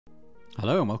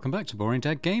Hello and welcome back to Boring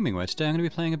Dad Gaming, where today I'm going to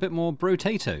be playing a bit more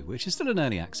Brotato, which is still in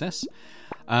early access.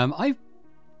 I've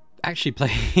actually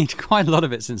played quite a lot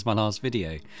of it since my last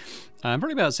video,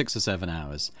 probably about 6 or 7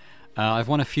 hours. I've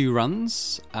won a few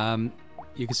runs.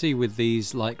 You can see with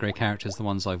these light grey characters, the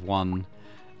ones I've won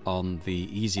on the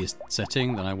easiest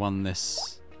setting, then I won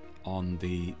this on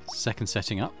the second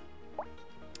setting up.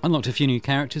 Unlocked a few new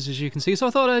characters, as you can see, so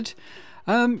I thought I'd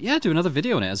do another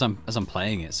video on it as I'm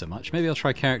playing it so much. Maybe I'll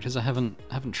try characters I haven't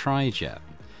tried yet.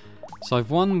 So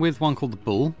I've won with one called the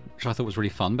Bull, which I thought was really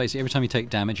fun. Basically, every time you take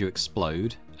damage, you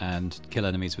explode and kill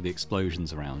enemies with the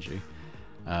explosions around you.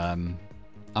 I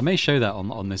may show that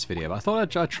on this video, but I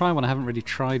thought I'd try one I haven't really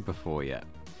tried before yet.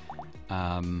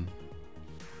 What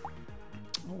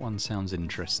one sounds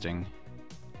interesting?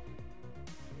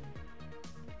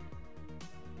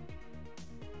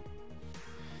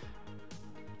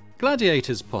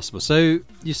 Gladiator's possible. So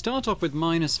you start off with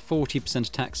minus 40%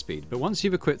 attack speed, but once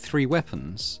you've equipped 3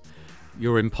 weapons,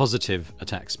 you're in positive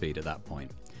attack speed at that point.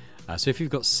 So if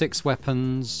you've got 6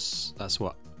 weapons, that's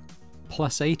what?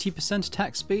 Plus 80%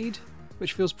 attack speed,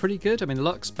 which feels pretty good. I mean,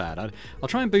 luck's bad. I'll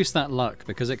try and boost that luck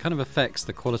because it kind of affects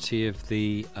the quality of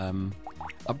the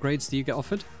upgrades that you get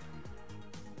offered.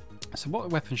 So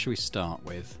what weapon should we start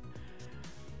with?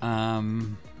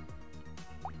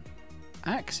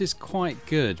 Axe is quite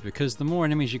good because the more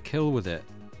enemies you kill with it,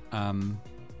 for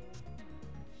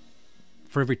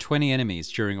every 20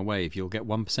 enemies during a wave, you'll get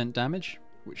 1% damage,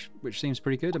 which seems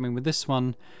pretty good. I mean, with this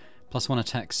one, plus 1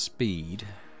 attack speed.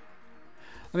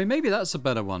 I mean, maybe that's a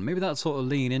better one. Maybe that'll sort of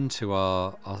lean into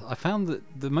our... I found that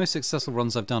the most successful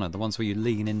runs I've done are the ones where you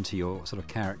lean into your sort of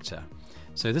character.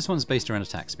 So this one's based around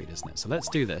attack speed, isn't it? So let's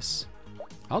do this.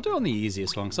 I'll do it on the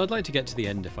easiest one because I'd like to get to the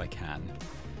end if I can.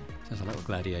 So there's a little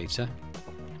gladiator.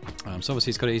 So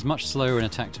obviously he's much slower in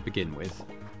attack to begin with.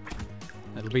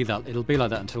 It'll be like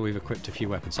that until we've equipped a few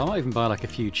weapons. So I might even buy like a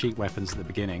few cheap weapons at the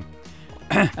beginning.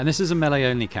 And this is a melee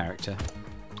only character,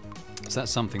 so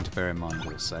that's something to bear in mind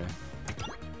also.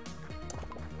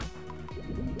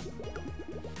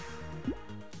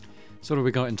 So what have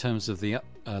we got in terms of the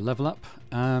level up?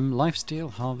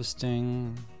 Lifesteal,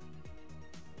 harvesting.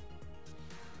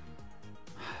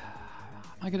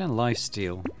 I go down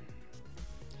lifesteal.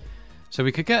 So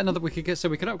we could get another. So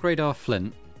we could upgrade our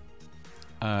flint,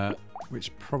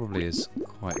 which probably is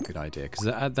quite a good idea because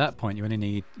at that point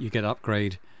you get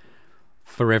upgrade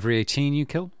for every 18 you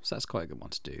kill. So that's quite a good one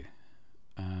to do.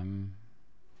 I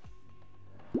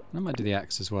might do the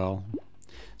axe as well.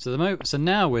 So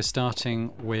now we're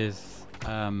starting with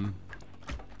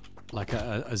like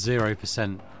a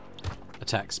 0%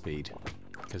 attack speed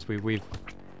because we've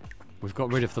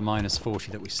got rid of the minus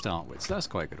 40 that we start with. So that's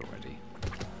quite good already.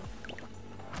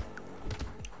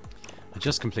 I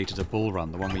just completed a bull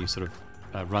run, the one where you sort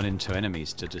of run into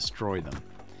enemies to destroy them.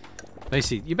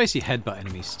 You basically headbutt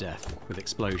enemies to death with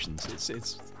explosions.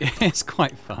 It's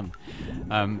quite fun,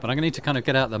 but I'm going to need to kind of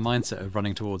get out the mindset of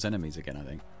running towards enemies again, I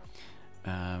think.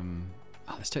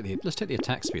 Let's take the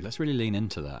attack speed. Let's really lean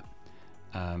into that.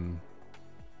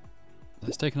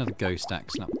 Let's take another ghost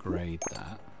axe and upgrade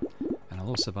that, and I'll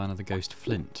also buy another ghost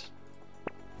flint.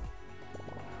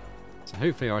 So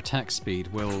hopefully our attack speed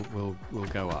will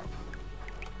go up.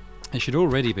 It should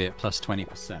already be at plus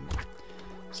 20%.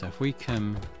 So if we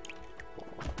can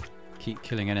keep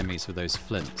killing enemies with those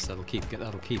flints, that'll keep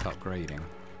upgrading.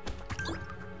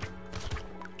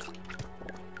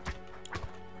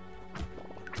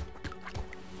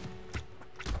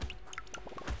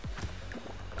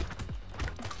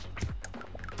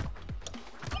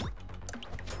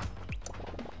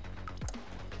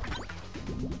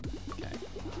 Okay.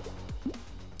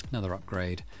 Another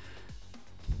upgrade.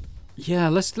 Yeah,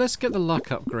 let's get the luck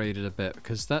upgraded a bit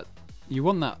because you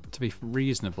want that to be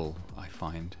reasonable, I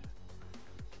find.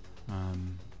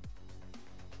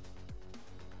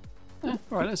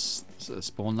 Alright, let's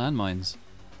spawn landmines.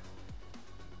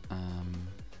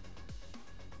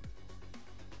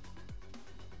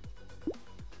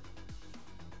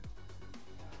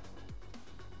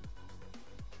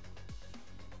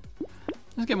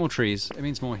 Let's get more trees. It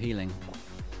means more healing.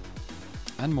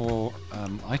 And more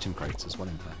item crates as well,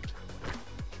 in fact.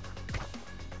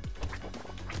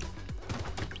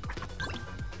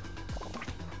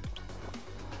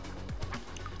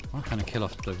 I kind of kill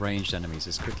off the ranged enemies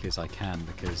as quickly as I can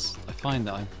because I find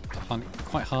that I find it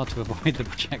quite hard to avoid the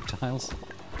projectiles.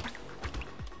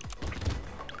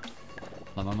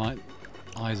 Like my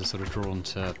eyes are sort of drawn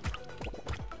to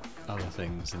other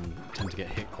things and tend to get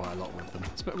hit quite a lot with them.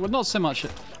 Well, not so much.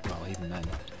 Well, even then,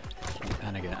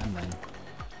 and again, and then.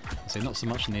 So not so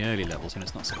much in the early levels when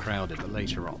it's not so crowded, but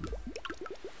later on.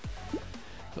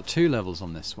 Got 2 levels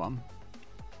on this one.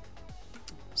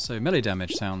 So melee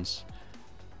damage sounds...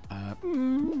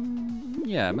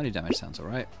 yeah, melee damage sounds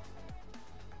alright.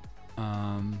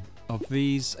 Of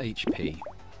these, HP.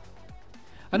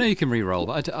 I know you can re-roll,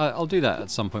 but I'll do that at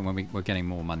some point when we're getting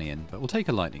more money in. But we'll take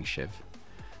a lightning shiv.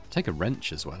 Take a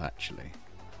wrench as well, actually.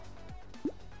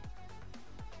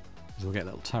 Because we'll get a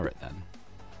little turret then.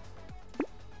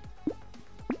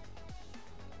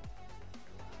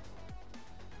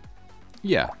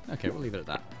 Yeah, okay, we'll leave it at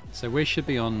that. So we should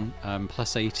be on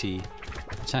plus 80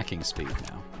 attacking speed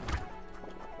now.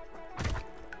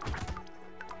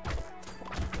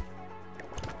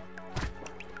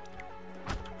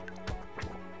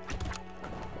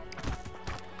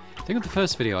 I think with the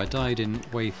first video I died in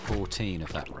wave 14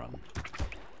 of that run.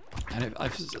 And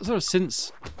I've sort of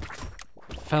since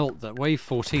felt that wave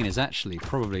 14 is actually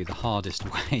probably the hardest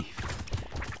wave.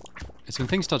 It's when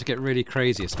things start to get really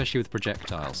crazy, especially with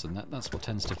projectiles, and that's what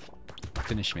tends to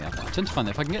finish me up. I tend to find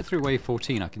that if I can get through wave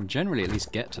 14, I can generally at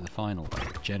least get to the final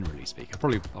wave, generally speaking. I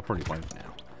probably won't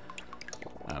now.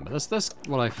 But that's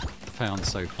what I've found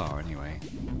so far anyway.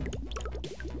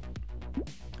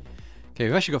 Okay,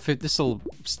 we've actually got... This all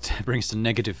brings to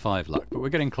 -5 luck, but we're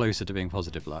getting closer to being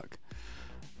positive luck.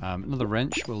 Another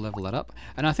wrench, we'll level that up.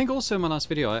 And I think also in my last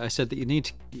video I said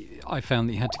that I found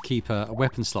that you had to keep a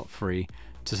weapon slot free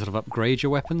to sort of upgrade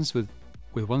your weapons with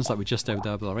ones like we just did with the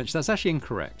double wrench. That's actually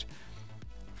incorrect.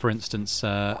 For instance,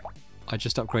 I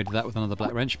just upgraded that with another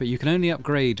black wrench, but you can only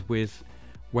upgrade with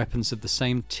weapons of the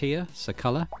same tier, so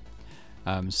colour.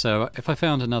 So if I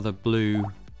found another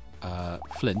blue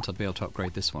flint, I'd be able to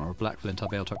upgrade this one, or a black flint,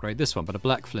 I'd be able to upgrade this one, but a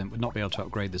black flint would not be able to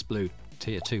upgrade this blue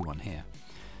tier 2 one here.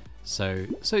 So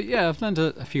yeah, I've learned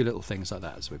a few little things like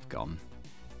that as we've gone.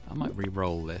 I might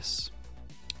re-roll this.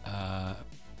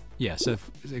 Yeah, so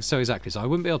exactly. So I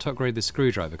wouldn't be able to upgrade this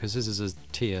screwdriver because this is a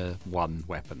tier 1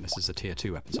 weapon. This is a tier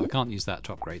 2 weapon, so I can't use that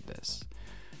to upgrade this.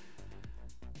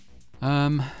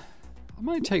 I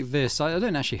might take this. I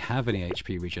don't actually have any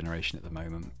HP regeneration at the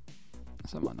moment,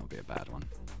 so that might not be a bad one.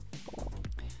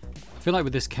 I feel like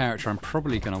with this character I'm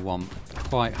probably going to want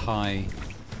quite high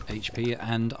HP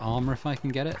and armor if I can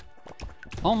get it.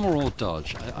 Armor or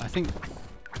dodge. I think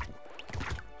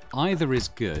either is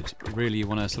good, but really you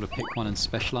want to sort of pick one and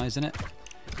specialise in it.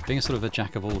 Being a sort of a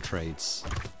jack of all trades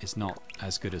is not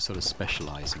as good as sort of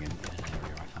specialising in an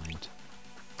area, I find.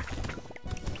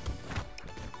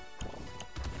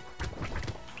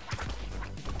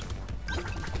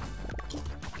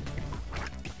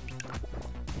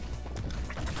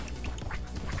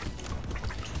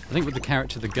 I think with the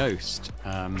character the Ghost,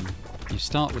 you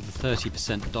start with the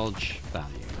 30% dodge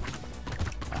value.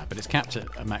 But it's capped at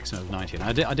a maximum of 90, and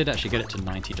I did actually get it to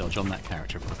 90 dodge on that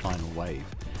character for the final wave,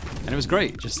 and it was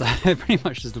great. Just pretty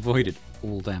much just avoided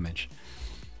all damage.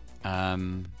 I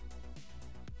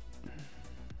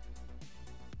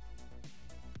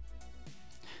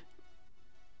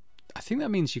think that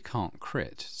means you can't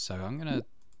crit, so I'm gonna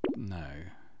no.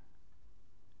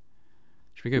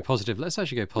 Should we go positive? Let's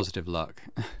actually go positive luck.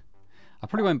 I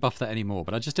probably won't buff that anymore,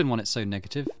 but I just didn't want it so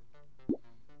negative.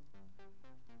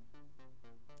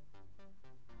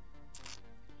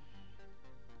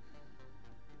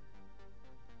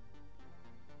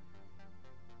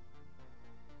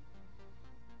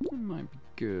 Might be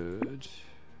good.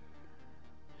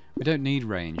 We don't need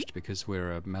ranged because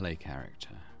we're a melee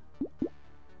character.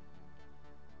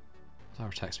 Our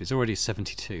attack speed is already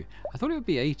 72. I thought it would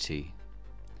be 80.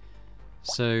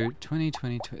 So 20,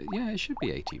 20, 20. Yeah, it should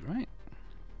be 80, right?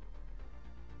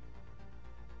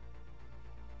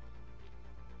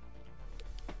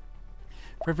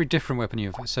 For every different weapon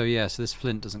you have. So yeah, so this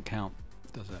flint doesn't count,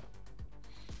 does it?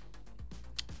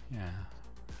 Yeah.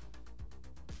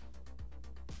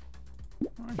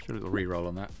 I'll do a little reroll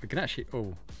on that. We can actually...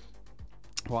 Oh.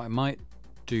 What I might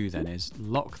do then is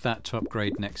lock that to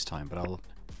upgrade next time, but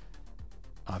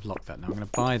I've locked that now. I'm going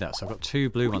to buy that. So I've got 2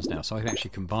 blue ones now, so I can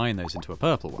actually combine those into a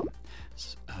purple one,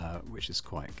 which is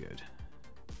quite good.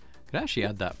 Could actually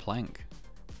add that plank.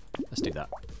 Let's do that.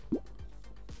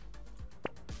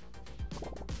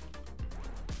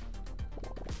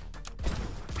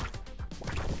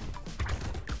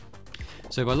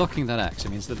 So by locking that axe, it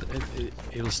means that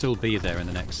it'll still be there in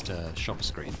the next shop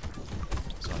screen.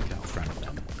 So I can outfront it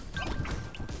then.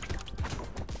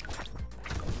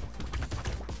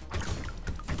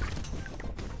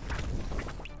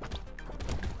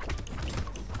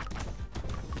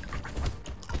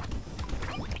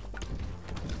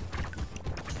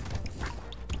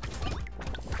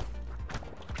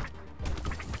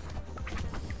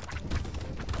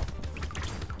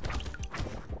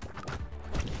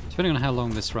 Depending on how long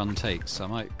this run takes, I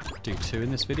might do 2 in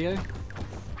this video.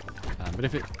 But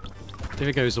if If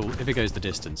it goes the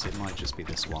distance, it might just be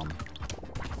this one.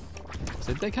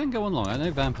 So they can go on long. I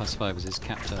know Vampire Survivors is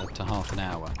capped to half an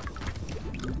hour.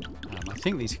 I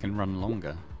think these can run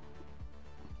longer.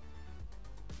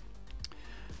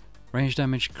 Range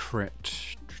damage,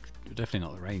 crit. Definitely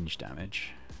not the range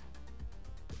damage.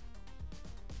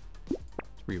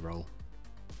 Reroll.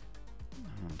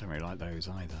 I don't really like those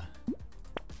either.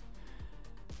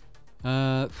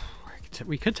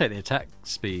 We could take the attack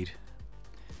speed,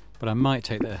 but I might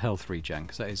take the health regen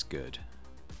because that is good.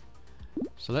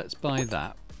 So let's buy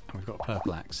that, and we've got a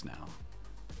purple axe now.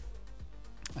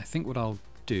 I think what I'll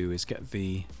do is get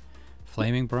the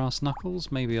flaming brass knuckles.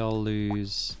 Maybe I'll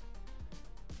lose...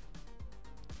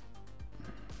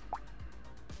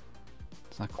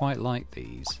 I quite like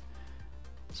these,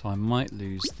 so I might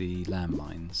lose the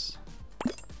landmines.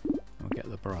 We'll get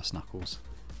the brass knuckles.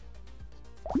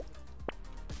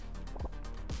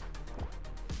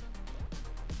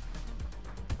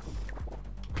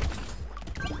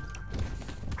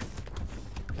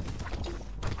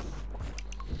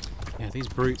 Yeah, these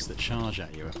brutes that charge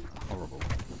at you are horrible.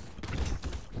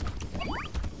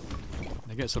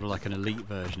 They get sort of like an elite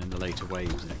version in the later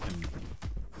waves, and it can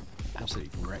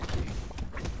absolutely wreck you.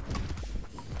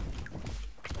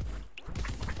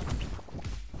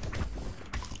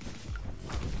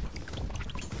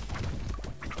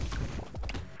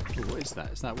 Ooh, what is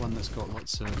that? Is that one that's got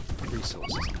lots of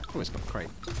resources? Oh, it's got a crate.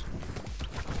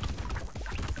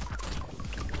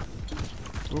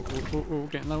 Oh,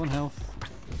 getting low on health.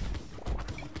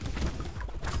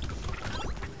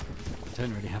 I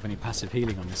don't really have any passive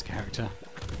healing on this character.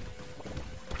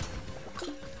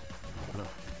 Got a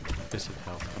bit of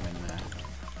health come in there.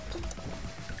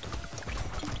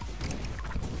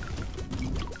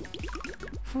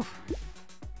 Whew.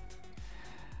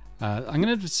 I'm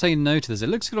going to say no to this. It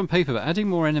looks good on paper, but adding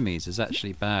more enemies is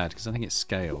actually bad because I think it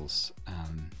scales.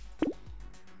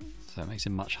 So it makes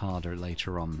it much harder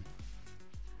later on.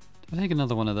 Do I take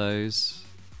another one of those?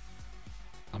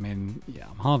 I mean, yeah,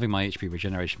 I'm halving my HP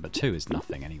regeneration, but 2 is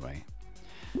nothing anyway.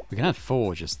 We can add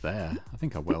 4 just there. I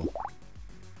think I will.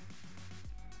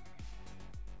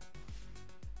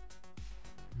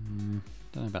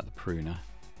 Don't know about the pruner.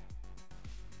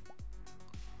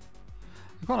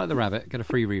 I quite like the rabbit. Get a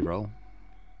free reroll.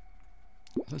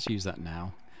 Let's use that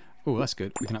now. Oh, that's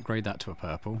good. We can upgrade that to a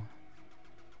purple.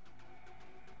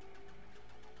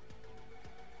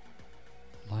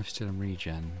 Lifesteal and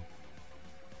regen.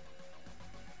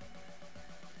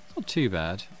 It's not too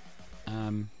bad.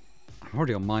 I'm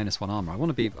already on -1 armor. I want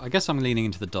to be... I guess I'm leaning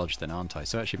into the dodge then, aren't I?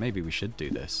 So actually maybe we should do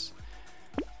this.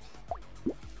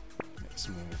 Make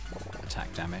some more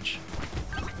attack damage.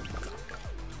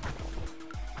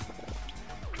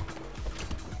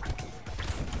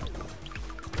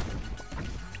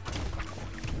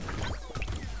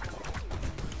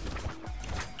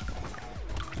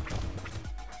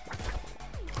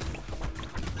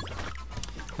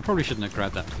 I probably shouldn't have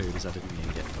grabbed that food as I didn't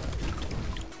need it, but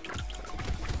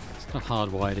it's kind of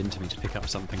hardwired into me to pick up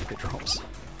something if it drops.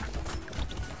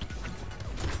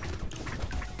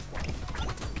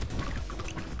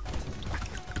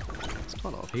 There's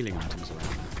quite a lot of healing items around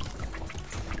there.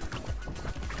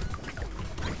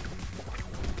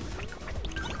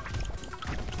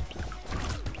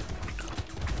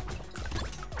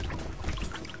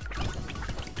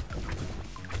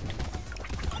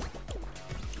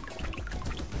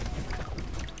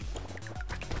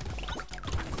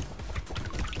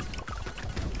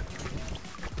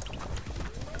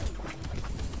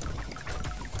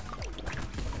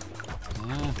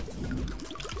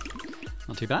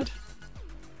 Not too bad.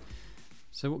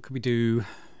 So what could we do?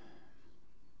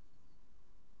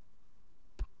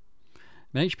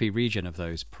 An HP regen of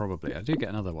those, probably. I do get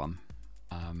another one.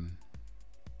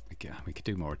 We could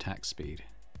do more attack speed.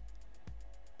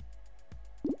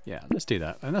 Yeah, let's do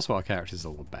that. And that's what our character is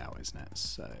all about, isn't it?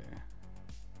 So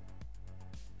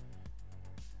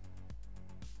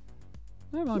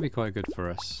that might be quite good for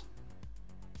us.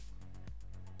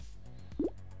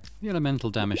 The elemental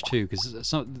damage too, because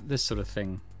this sort of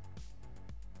thing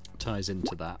ties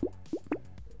into that.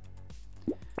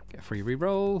 Get a free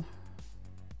reroll.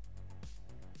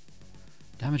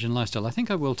 Damage and lifestyle. I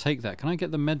think I will take that. Can I get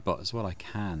the medbot as well? I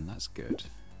can. That's good.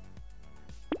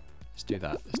 Let's do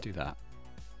that. Let's do that.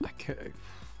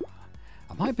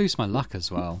 I might boost my luck as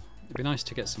well. It'd be nice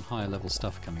to get some higher level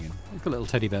stuff coming in. I've got a little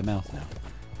teddy bear mouth now.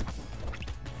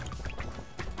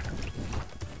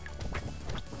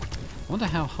 I wonder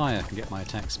how high I can get my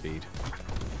attack speed.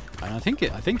 And I think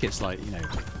it's like, you know,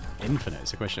 infinite.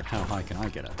 It's a question of how high can I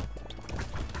get it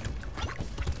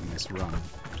in this run.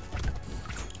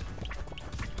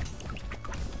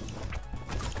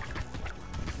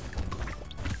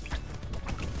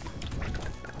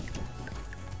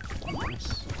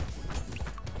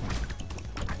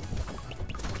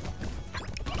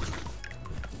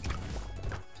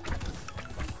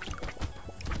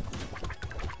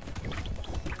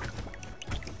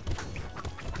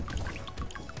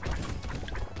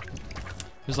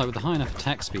 Because like with the high enough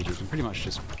attack speed, you can pretty much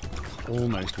just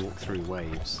almost walk through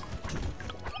waves.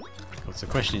 Of course, the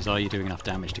question is, are you doing enough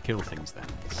damage to kill things then?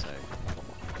 So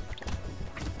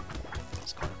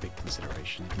that's quite a big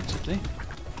consideration, admittedly.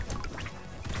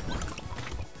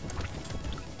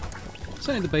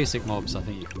 Certainly the basic mobs I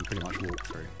think you can pretty much walk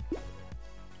through.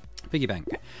 Piggy bank.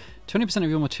 20% of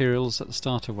your materials at the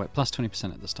start of wave, plus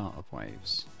 20% at the start of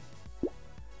waves.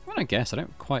 Well, I guess I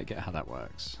don't quite get how that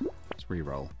works. Let's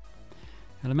re-roll.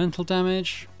 Elemental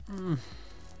damage. Let's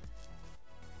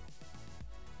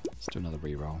do another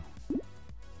re-roll.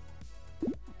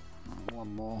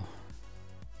 One more.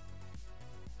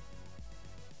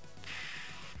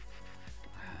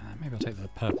 Maybe I'll take the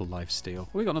purple lifesteal. Oh,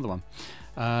 we got another one.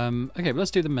 Okay, but let's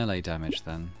do the melee damage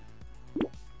then.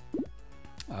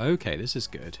 Okay, this is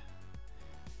good.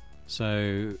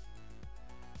 So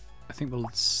I think we'll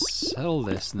sell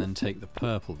this and then take the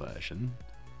purple version.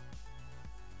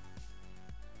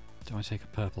 Do I take a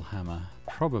purple hammer?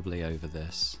 Probably over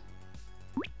this.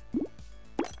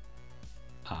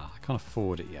 Ah, I can't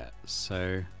afford it yet,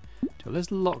 so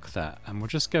let's lock that and we'll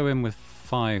just go in with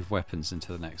 5 weapons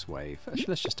into the next wave. Actually,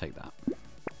 let's just take that.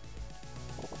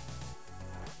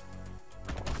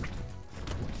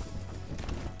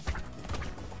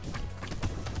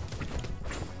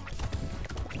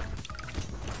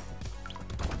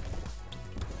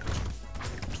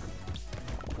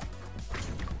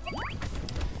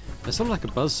 There's sort of like a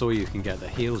buzzsaw you can get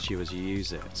that heals you as you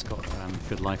use it. It's got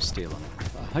good lifesteal on it.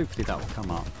 Hopefully that will come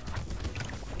up.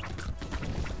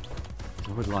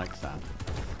 I would like that.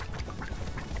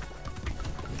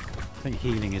 I think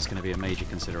healing is going to be a major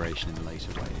consideration in the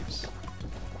later waves.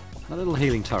 That little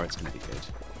healing turret's going to be good.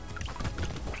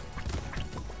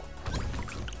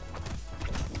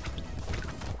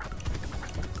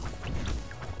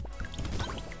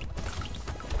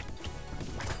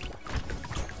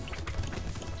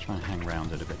 Try and hang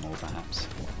around it a bit more, perhaps.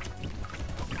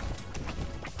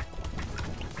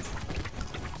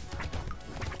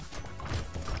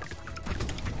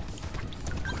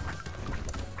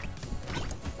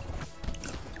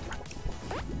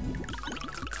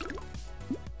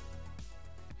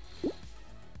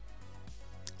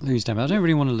 Lose damage. I don't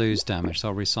really want to lose damage, so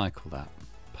I'll recycle that.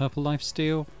 Purple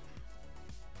lifesteal.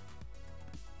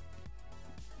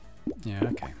 Yeah,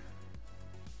 okay.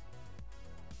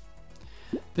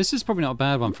 This is probably not a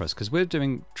bad one for us because we're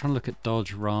trying to look at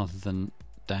dodge rather than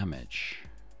damage.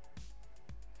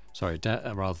 Sorry,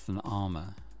 rather than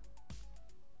armor.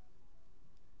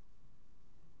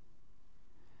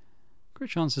 Crit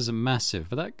chances are massive,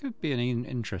 but that could be an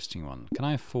interesting one. Can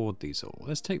I afford these all?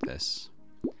 Let's take this.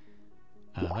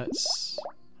 Let's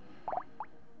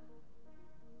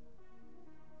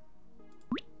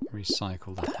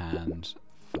recycle the hand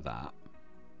for that.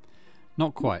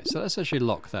 Not quite, so let's actually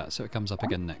lock that so it comes up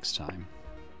again next time.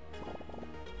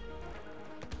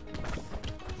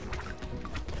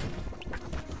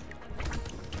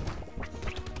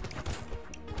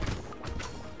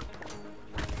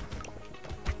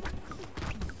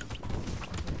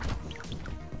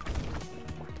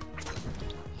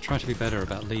 Try to be better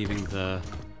about leaving the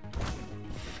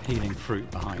healing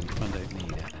fruit behind if I don't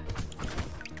need it.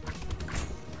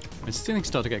 When things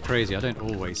start to get crazy, I don't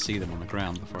always see them on the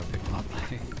ground before I pick them up.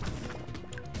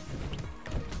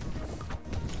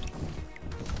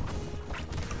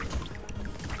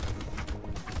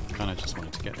 Kind of just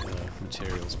wanted to get the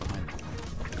materials behind them.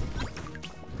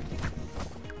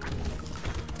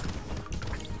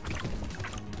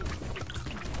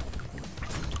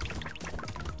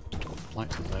 I'd like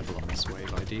to level on this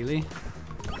wave, ideally.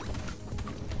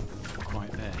 Not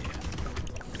quite there yet.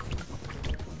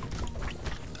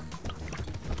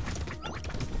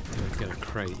 Get a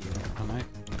crate, you know,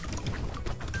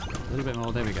 a little bit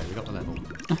more. There we go. We got the level.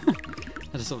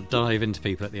 Had to sort of dive into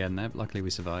people at the end there, but luckily we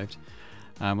survived.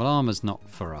 Well, armor's not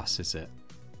for us, is it?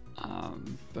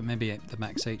 But maybe the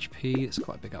max HP. It's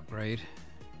quite a big upgrade.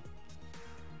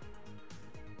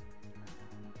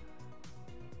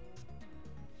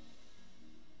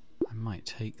 I might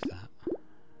take that.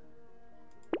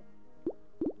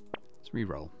 Let's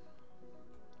re-roll.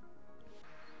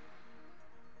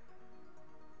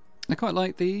 I quite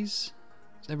like these.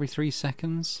 It's every 3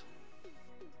 seconds.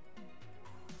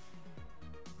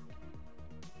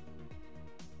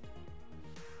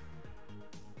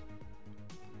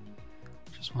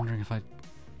 Just wondering if I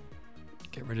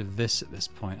get rid of this at this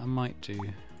point. I might do.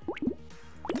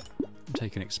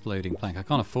 Take an exploding plank. I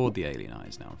can't afford the alien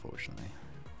eyes now, unfortunately.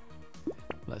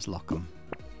 Let's lock them.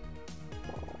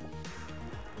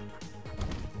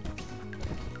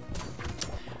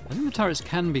 I think the turrets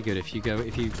can be good if you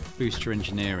boost your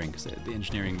engineering, because the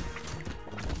engineering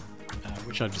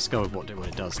which I've discovered what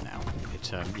it does now.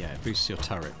 It yeah, it boosts your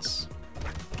turrets.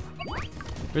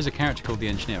 There is a character called the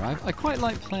Engineer. I quite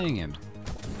like playing him.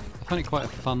 I find it quite a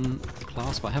fun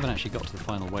class, but I haven't actually got to the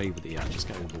final wave with it yet. I just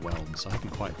get overwhelmed, so I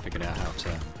haven't quite figured out how to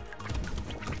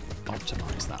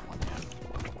optimise that one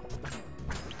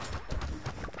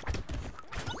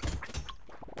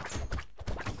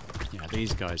yet. Yeah,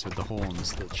 these guys with the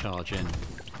horns that charge in,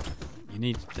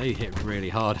 they hit really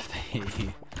hard if they hit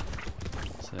you.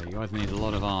 So you either need a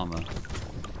lot of armour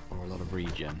or a lot of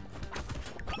regen.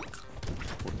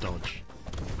 Or dodge.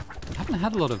 I haven't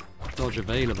had a lot of dodge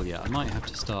available yet. I might have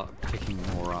to start picking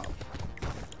more up.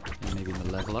 And maybe in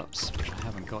the level ups, which I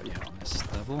haven't got yet on this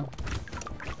level.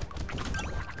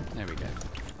 There we go.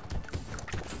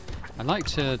 I like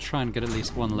to try and get at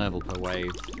least one level per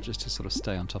wave, just to sort of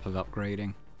stay on top of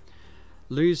upgrading.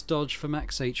 Lose dodge for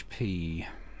max HP.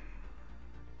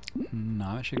 No,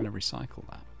 I'm actually going to recycle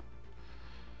that.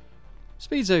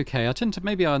 Speed's okay. I tend to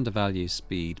maybe I undervalue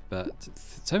speed, but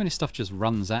so many stuff just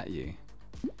runs at you.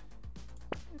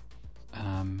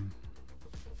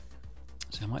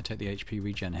 So I might take the HP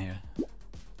regen here.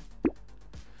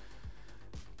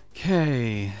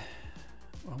 Okay.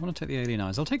 Well, I want to take the alien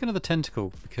eyes. I'll take another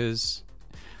tentacle because,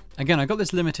 again, I got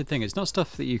this limited thing. It's not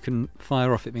stuff that you can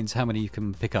fire off. It means how many you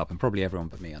can pick up, and probably everyone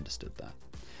but me understood that.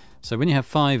 So when you have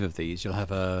 5 of these, you'll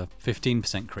have a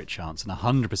 15% crit chance and a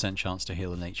 100% chance to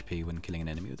heal an HP when killing an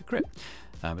enemy with a crit.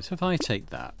 But so if I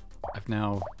take that, I've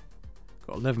now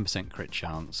got 11% crit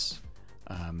chance,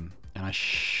 and I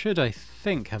should, I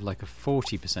think, have like a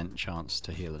 40% chance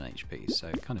to heal an HP. So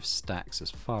it kind of stacks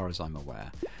as far as I'm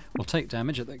aware. We'll take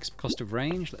damage at the cost of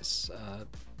range. Let's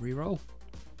reroll.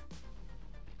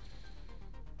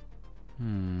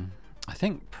 I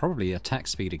think probably attack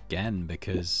speed again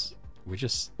because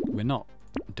we're not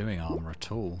doing armor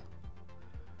at all.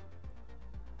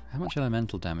 How much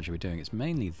elemental damage are we doing? It's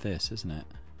mainly this, isn't it?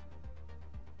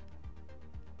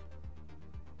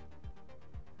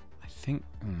 I think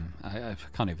I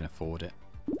can't even afford it.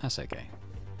 That's okay.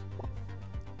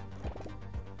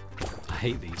 I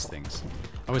hate these things.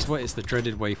 It's the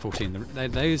dreaded wave 14.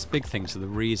 Those big things are the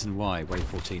reason why wave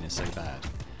 14 is so bad.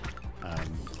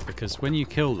 Because when you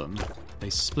kill them, they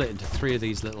split into 3 of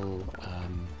these little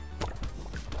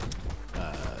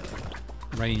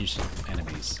ranged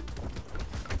enemies,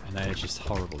 and they're just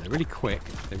horrible. They're really quick,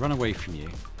 they run away from you,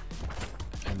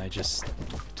 and they just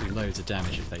do loads of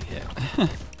damage if they hit. So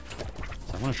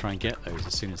I want to try and get those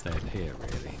as soon as they appear,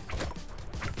 really.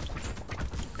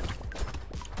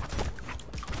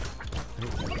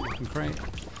 Oh, weapon crate.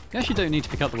 You actually don't need to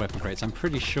pick up the weapon crates. I'm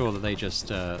pretty sure that they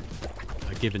just are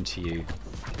given to you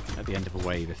at the end of a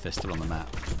wave if they're still on the map.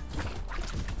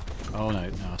 Oh no,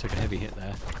 I took a heavy hit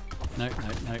there. No.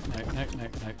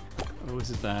 Oh, this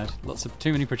is bad.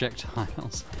 Too many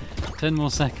projectiles. 10 more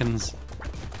seconds.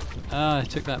 Ah, I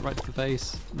took that right to the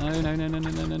face. No. Get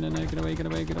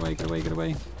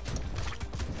away.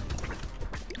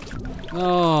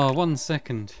 Oh, 1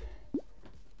 second.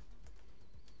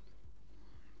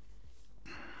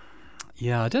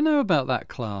 Yeah, I don't know about that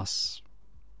class.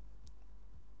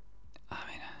 I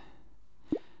mean,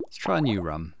 let's try a new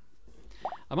run.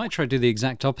 I might try to do the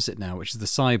exact opposite now, which is the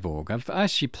cyborg. I've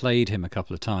actually played him a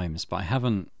couple of times, but I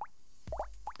haven't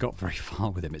got very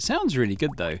far with him. It sounds really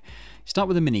good though. You start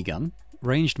with a minigun.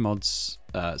 Ranged mods,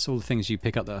 so all the things you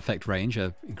pick up that affect range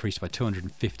are increased by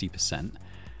 250%.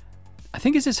 I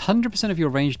think it says 100% of your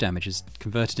range damage is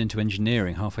converted into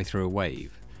engineering halfway through a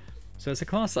wave. So it's a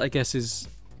class that I guess is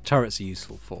turrets are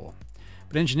useful for.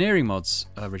 But engineering mods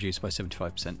are reduced by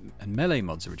 75%, and melee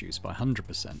mods are reduced by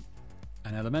 100%,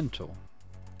 and elemental.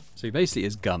 So he basically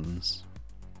is guns.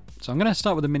 So I'm going to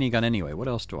start with a minigun anyway. What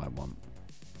else do I want?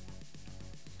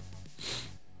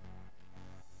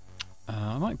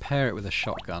 I might pair it with a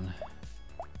shotgun.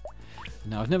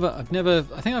 No, I've never.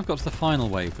 I think I've got to the final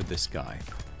wave with this guy.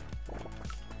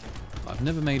 I've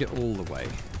never made it all the way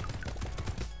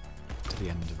to the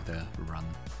end of the run.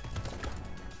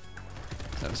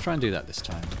 So let's try and do that this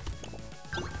time.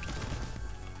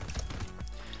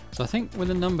 So I think when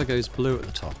the number goes blue at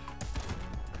the top,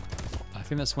 I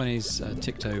think that's when he's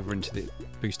ticked over into the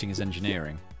boosting his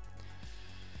engineering.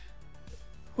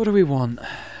 What do we want?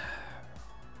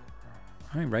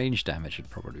 I think range damage would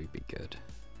probably be good.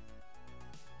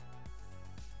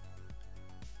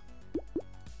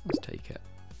 Let's take it.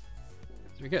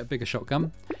 So we get a bigger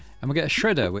shotgun, and we get a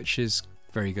shredder, which is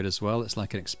very good as well. It's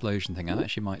like an explosion thing. I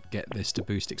actually might get this to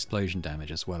boost explosion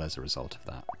damage as well as a result of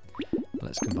that. But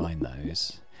let's combine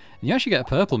those. And you actually get a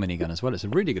purple minigun as well. It's a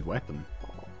really good weapon.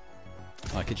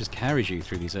 Like, it just carries you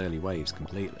through these early waves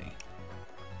completely.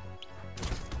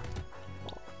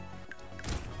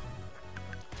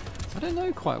 don't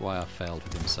know quite why I failed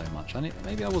with him so much.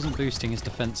 Maybe I wasn't boosting his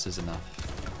defences enough.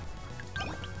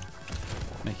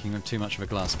 Making him too much of a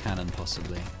glass cannon,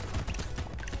 possibly.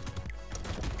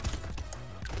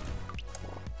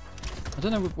 I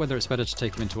don't know whether it's better to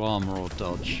take him into armour or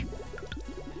dodge.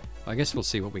 I guess we'll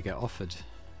see what we get offered.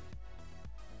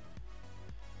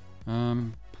 I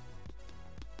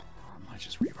might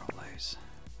just reroll those.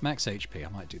 Max HP, I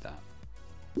might do that.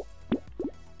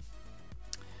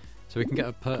 So we can get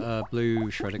a blue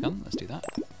shredder gun, let's do that.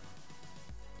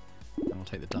 And we'll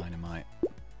take the dynamite.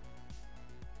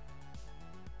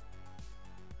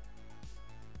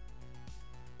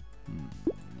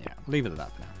 Yeah, leave it at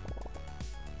that for now.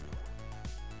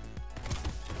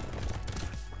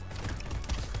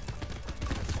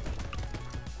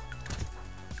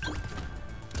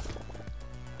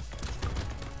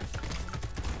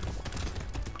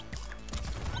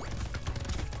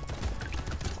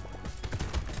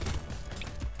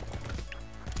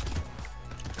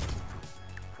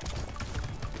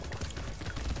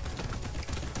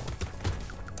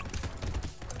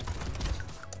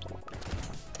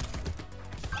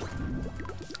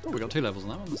 Oh, we got 2 levels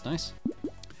on that one, that's nice.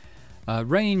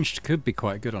 Ranged could be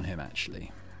quite good on him,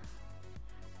 actually.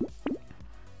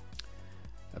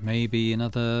 Maybe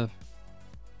another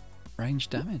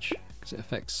ranged damage, because it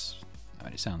affects... I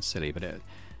mean, it sounds silly, but it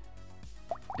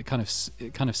kind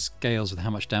of scales with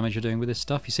how much damage you're doing with this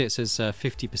stuff. You see it says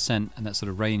 50% and that sort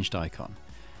of ranged icon.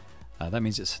 That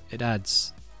means it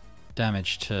adds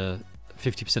damage to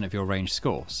 50% of your range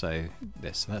score, so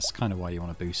that's kind of why you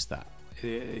want to boost that.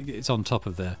 It's on top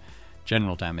of the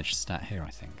general damage stat here,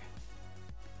 I think.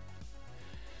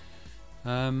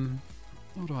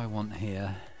 What do I want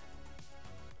here?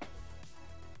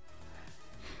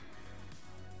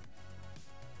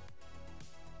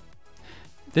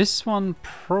 This one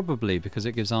probably, because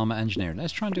it gives armor engineering.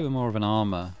 Let's try and do more of an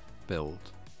armor build.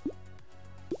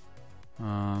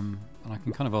 And I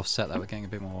can kind of offset that with getting a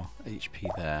bit more HP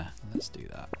there. Let's do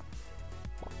that.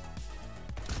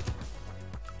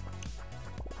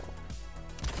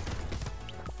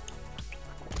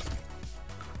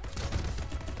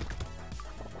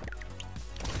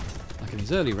 Like in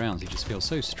these early rounds, he just feels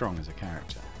so strong as a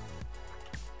character.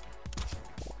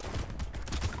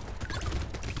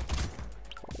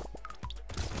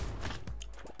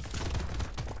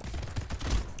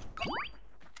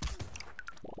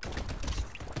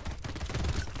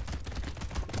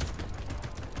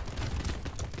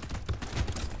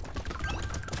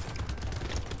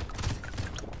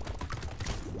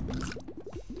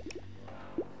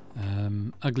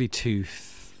 Ugly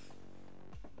Tooth.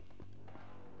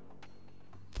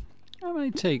 I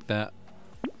might take that.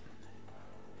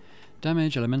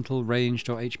 Damage, elemental, ranged,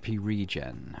 or HP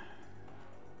regen.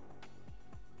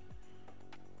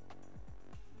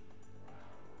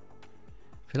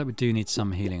 I feel like we do need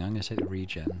some healing. I'm going to take the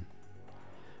regen.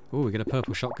 Oh, we get a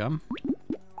purple shotgun.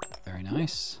 Very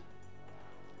nice.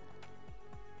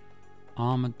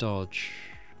 Armor dodge.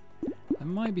 That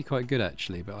might be quite good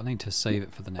actually, but I need to save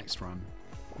it for the next run.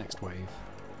 Next wave.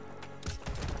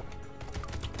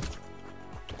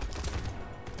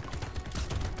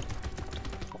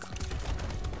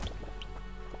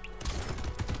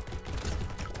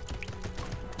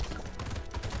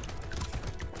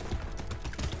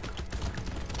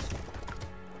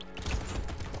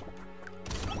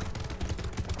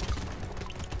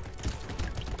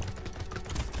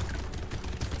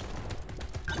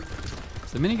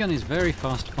 The minigun is very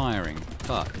fast firing,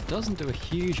 but it doesn't do a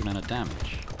huge amount of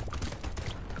damage.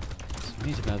 So you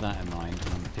need to bear that in mind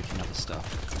when I'm picking other stuff.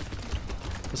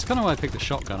 That's kind of why I picked the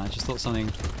shotgun. I just thought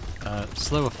something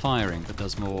slower firing but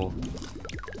does more,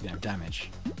 damage.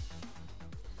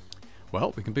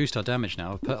 Well, we can boost our damage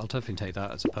now. I'll definitely take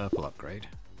that as a purple upgrade.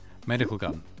 Medical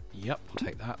gun. Yep, I'll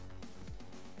take that.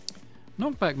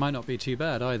 Knockback might not be too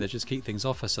bad either, just keep things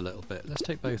off us a little bit. Let's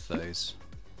take both those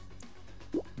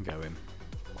and go in.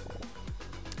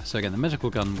 So again, the medical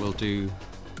gun will do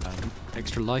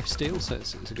extra life steal, so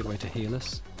it's a good way to heal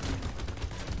us.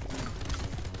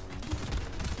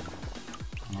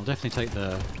 And I'll definitely take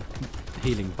the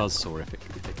healing buzzsaw if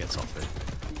it gets offered.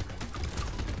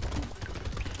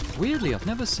 Weirdly, I've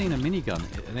never seen an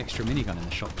extra minigun in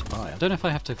the shop to buy. I don't know if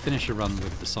I have to finish a run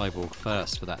with the cyborg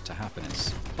first for that to happen. It's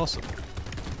possible.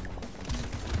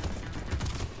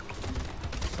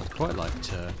 I'd quite like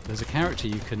to... There's a character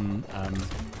you can...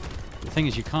 the thing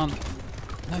is, you can't...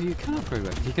 No, you can't throw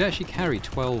weapons. You can actually carry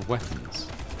 12 weapons,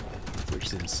 which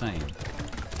is insane.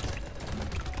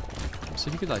 So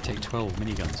if you could like take 12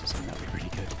 miniguns or something, that'd be really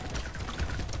good.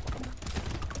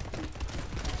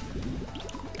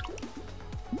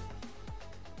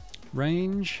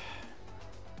 Range.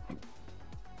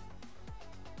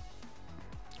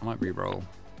 I might re-roll.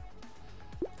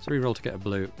 Let's re-roll to get a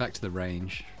blue. Back to the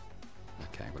range.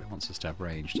 Okay, well it wants us to have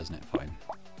range, doesn't it? Fine.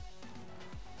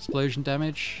 Explosion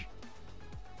damage.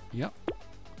 Yep.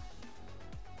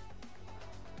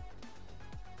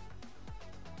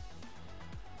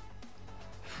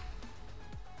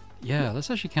 Yeah, let's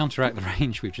actually counteract the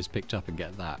range we've just picked up and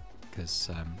get that, because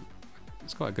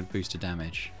it's quite a good boost to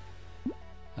damage.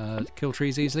 Kill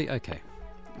trees easily? Okay.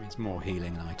 It means more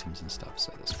healing and items and stuff,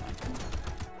 so that's fine.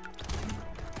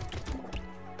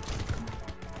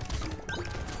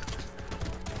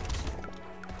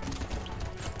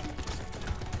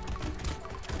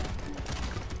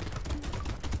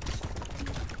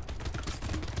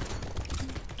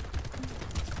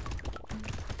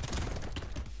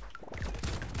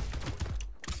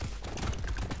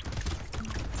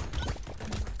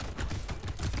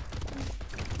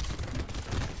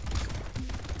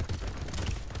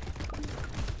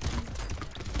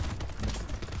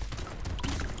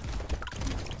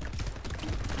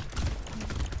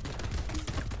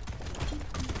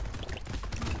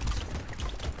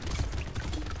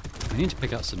 We need to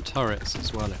pick up some turrets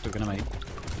as well if we're going to make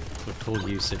the full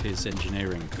use of his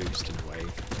engineering boost in a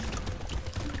wave.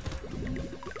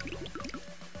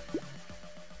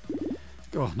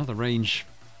 Oh, another range.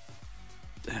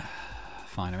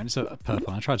 Fine, I mean it's a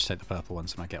purple. I tried to take the purple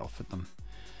ones when I get offered them.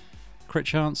 Crit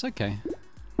chance, okay.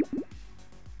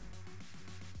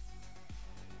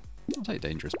 I'll take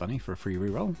Dangerous Bunny for a free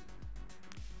reroll.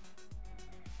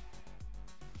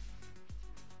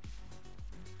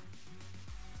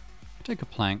 Take a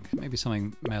plank. Maybe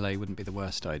something melee wouldn't be the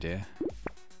worst idea.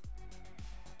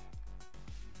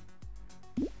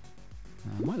 I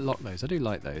might lock those. I do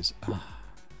like those. I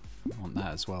want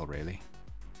that as well, really.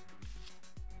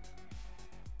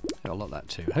 Yeah, I'll lock that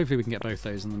too. Hopefully we can get both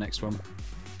those in the next one.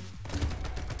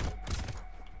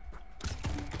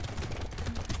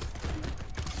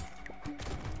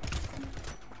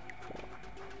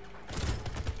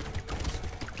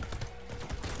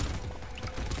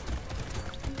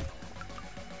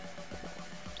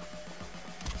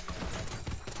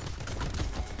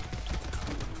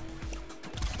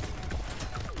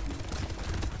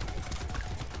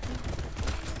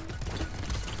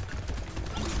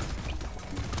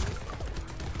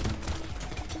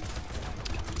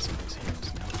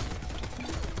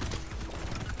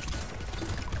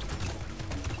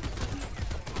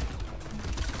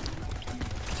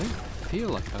 I feel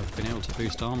like I've been able to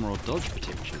boost armor or dodge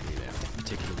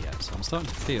particularly yet, so I'm starting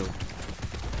to feel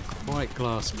quite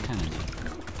glass cannon.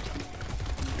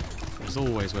 There's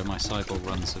always where my cycle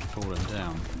runs have fallen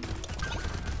down.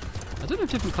 I don't know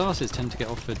if different classes tend to get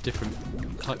offered different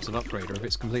types of upgrade or if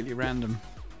it's completely random.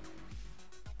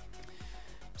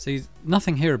 See,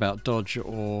 nothing here about dodge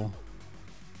or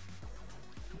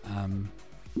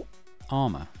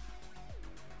armor.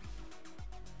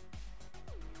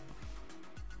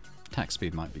 Attack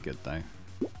speed might be good though.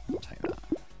 I'll take that.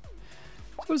 So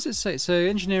what does it say? So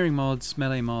engineering mods,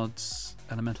 melee mods,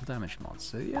 elemental damage mods.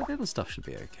 So yeah, the other stuff should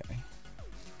be okay.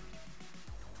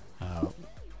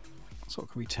 So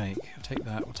what can we take? I'll take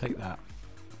that, we'll take that.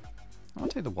 I'll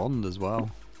take the wand as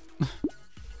well.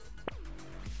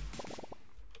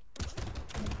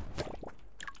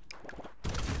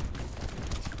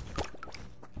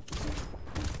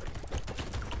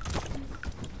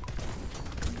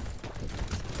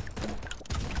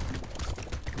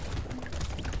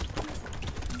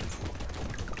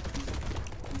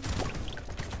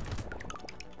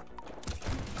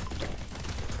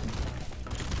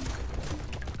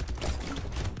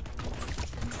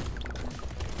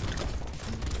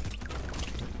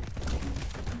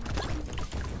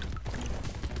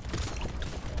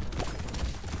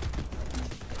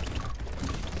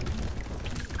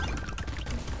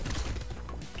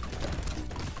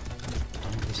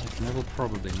 Level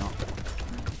probably not.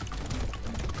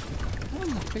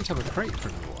 Oh, I picked up a crate for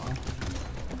a little while.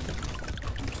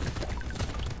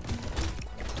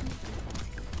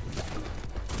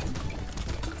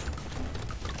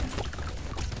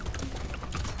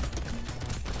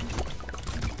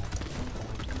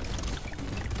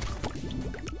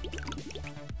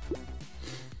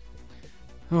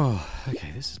 Oh,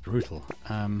 okay, this is brutal.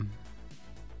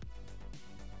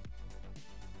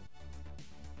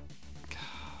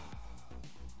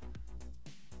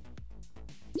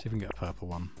 See if we can get a purple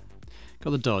one. Got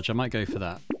the dodge, I might go for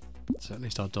that. So at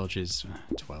least our dodge is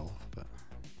 12, but...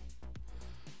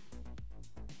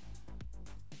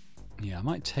 yeah, I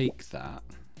might take that.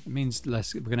 It means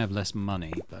less. We're going to have less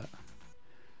money, but...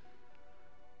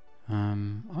 I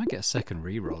might get a second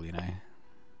reroll, you know.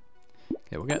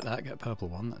 Okay, we'll get that, get a purple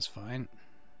one, that's fine.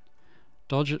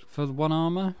 Dodge it for the one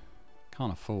armor.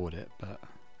 Can't afford it, but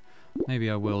maybe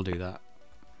I will do that.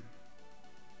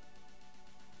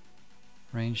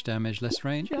 Range damage, less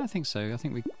range? Yeah, I think so. I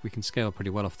think we can scale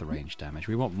pretty well off the range damage.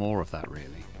 We want more of that,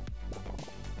 really.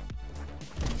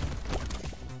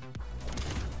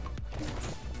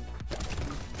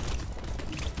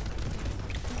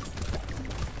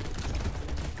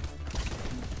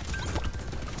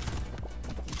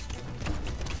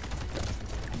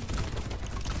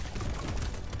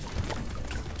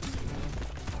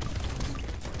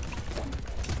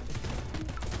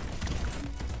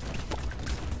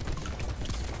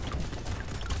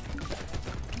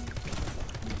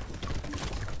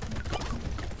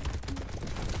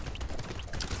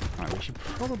 We should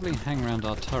probably hang around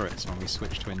our turrets when we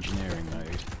switch to engineering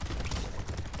mode.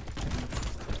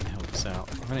 To help us out.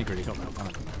 I've only really got that one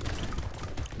at the moment.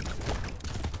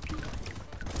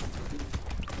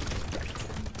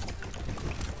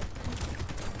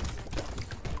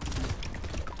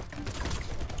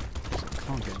 So I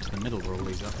can't get into the middle where all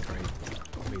these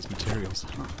upgrades, all these materials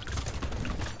are.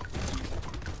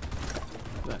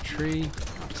 That tree.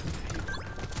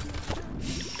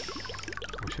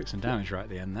 We took some damage right at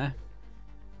the end there.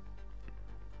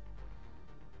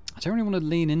 I don't really want to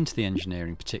lean into the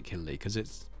engineering particularly because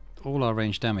it's all our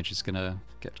range damage is going to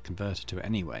get converted to it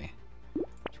anyway.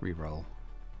 Let's re-roll.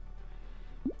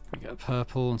 We get a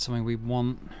purple and something we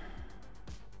want.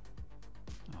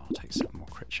 Oh, I'll take 7 more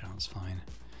crit chance, fine.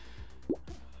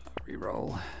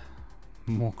 Re-roll.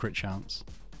 More crit chance.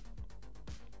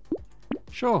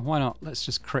 Sure, why not? Let's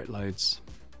just crit loads.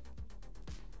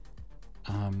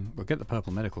 We'll get the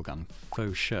purple medical gun,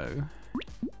 faux show.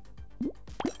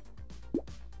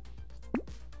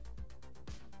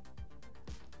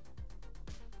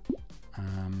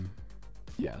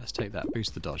 Yeah, let's take that.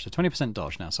 Boost the dodge. So 20%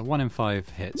 dodge now. So 1 in 5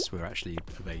 hits we're actually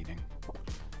evading.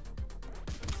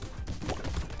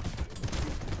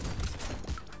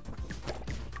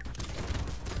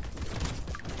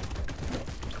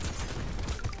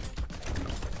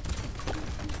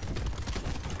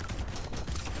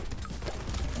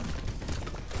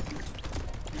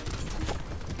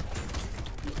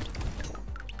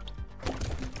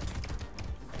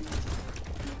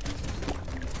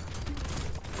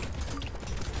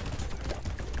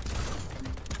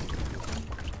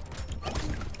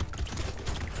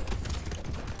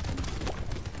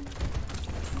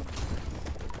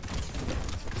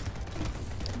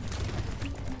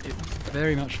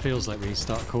 Very much feels like we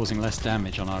start causing less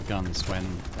damage on our guns when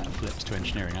that flips to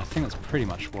engineering. I think that's pretty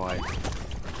much why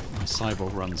my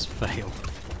cyborg runs fail.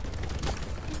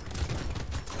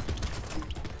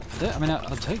 I mean,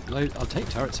 I'll take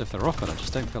turrets if they're offered. I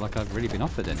just don't feel like I've really been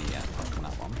offered any yet on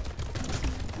that one.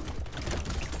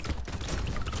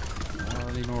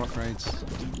 I need more upgrades.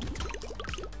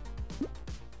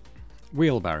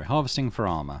 Wheelbarrow, harvesting for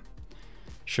armor.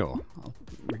 Sure,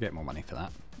 we get more money for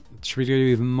that. Should we do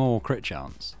even more crit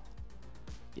chance?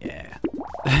 Yeah.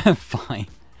 Fine.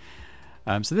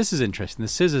 So this is interesting. The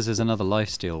scissors is another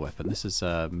lifesteal weapon. This is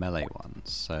a melee one.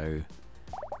 So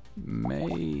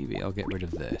maybe I'll get rid of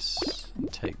this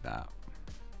and take that.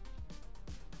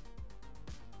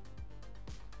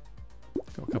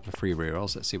 Got a couple of free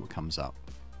rerolls. Let's see what comes up.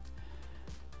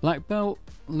 Black belt,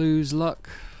 lose luck.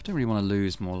 Don't really want to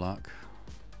lose more luck.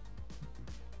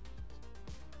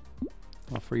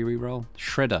 A free reroll.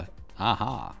 Shredder.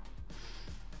 Aha.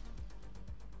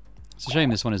 It's a shame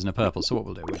this one isn't a purple, so what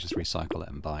we'll do, we'll just recycle it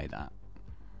and buy that.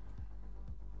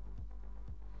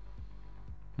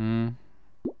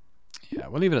 Yeah,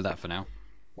 we'll leave it at that for now.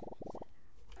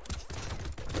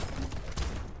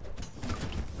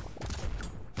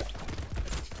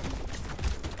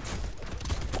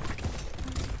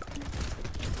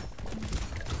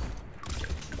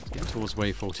 Getting towards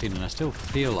wave 14 and I still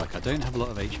feel like I don't have a lot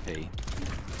of HP.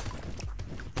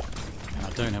 I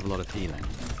don't have a lot of healing,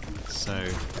 so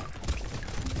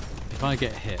if I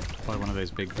get hit by one of those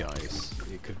big guys,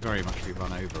 it could very much be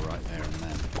run over right there and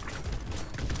then.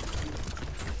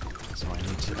 So I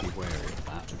need to be wary of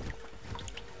that.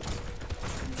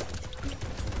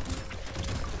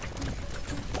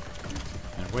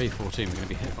 And at wave 14 we're going to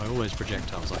be hit by all those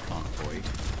projectiles I can't avoid.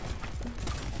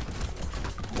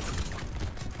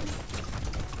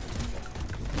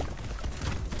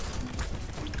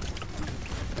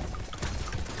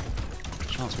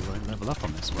 Chance we won't level up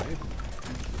on this wave.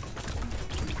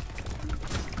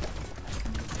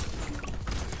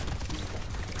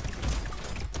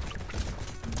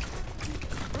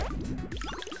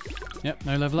 Yep,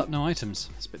 no level up, no items.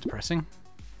 It's a bit depressing.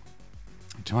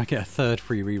 Do I get a third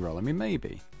free reroll? I mean,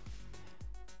 maybe.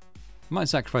 I might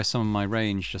sacrifice some of my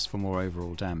range just for more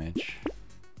overall damage.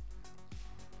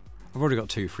 I've already got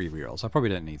 2 free rerolls. I probably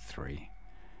don't need 3.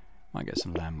 Might get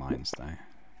some landmines though.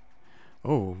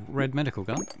 Oh, red medical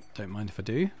gun. Don't mind if I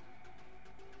do.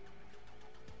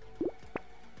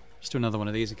 Just do another one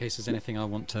of these in case there's anything I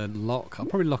want to lock. I'll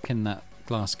probably lock in that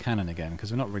glass cannon again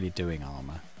because we're not really doing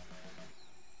armour.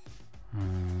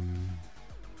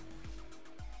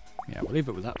 Yeah, we'll leave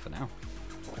it with that for now.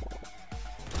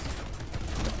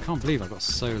 I can't believe I got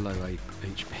so low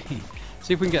HP.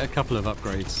 See if we can get a couple of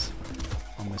upgrades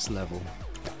on this level.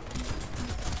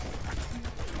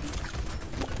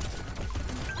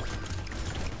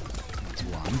 That's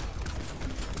one.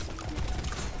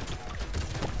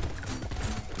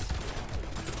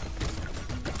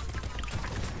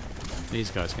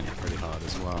 These guys can hit pretty hard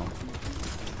as well.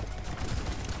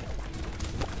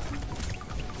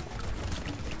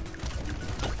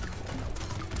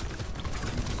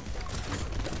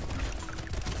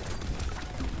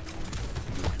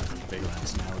 Big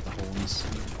lance now with the horns.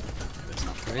 There's an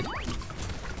upgrade.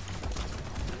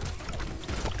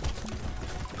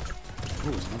 Oh,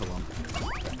 there's another one.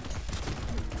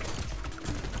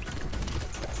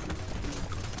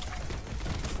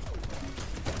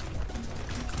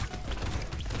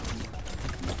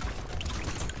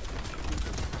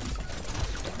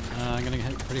 I'm gonna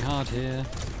hit pretty hard here.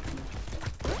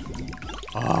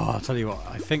 Oh, I'll tell you what.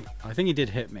 I think he did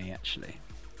hit me actually.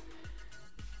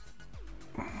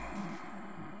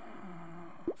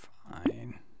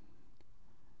 Fine.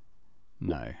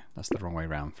 No, that's the wrong way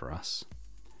round for us.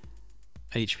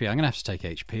 HP. I'm gonna have to take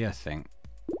HP, I think,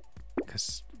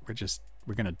 because we're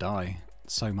gonna die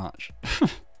so much.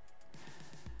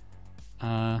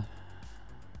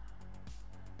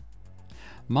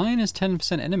 Minus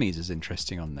 10% enemies is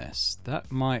interesting on this.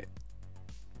 That might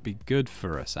be good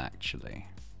for us, actually.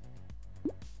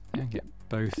 And get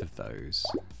both of those.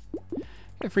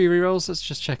 Get free rerolls. Let's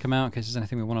just check them out in case there's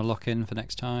anything we want to lock in for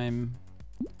next time.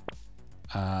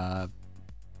 No,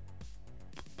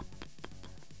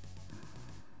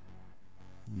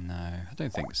 I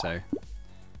don't think so.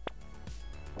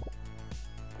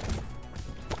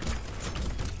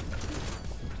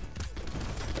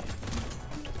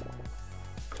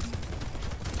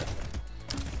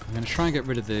 I'm going to try and get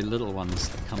rid of the little ones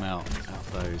that come out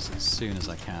of those as soon as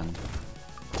I can.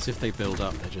 Because if they build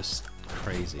up, they're just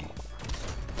crazy.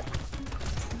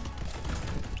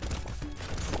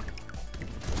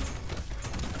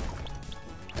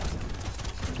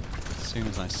 As soon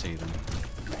as I see them.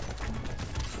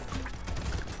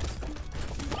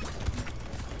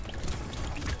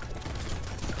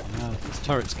 This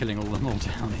turret's killing all them all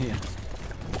down here.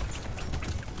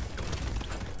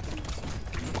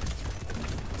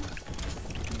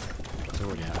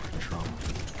 Already out of control.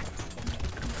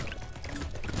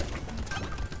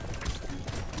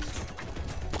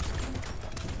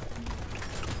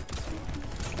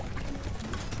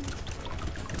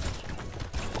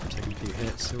 I'm taking a few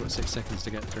hits, still got 6 seconds to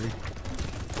get through.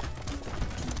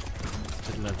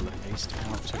 Did level at least,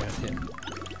 out to get hit.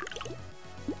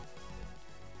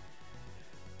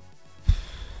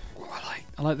 Oh,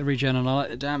 I like the regen and I like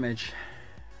the damage.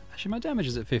 Actually, my damage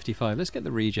is at 55. Let's get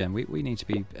the regen. We need to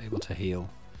be able to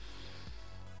heal.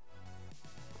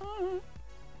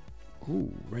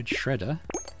 Ooh, red shredder.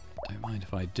 Don't mind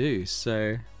if I do.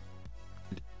 So,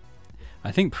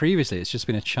 I think previously it's just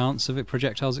been a chance of it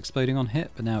projectiles exploding on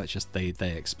hit, but now it's just they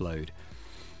explode,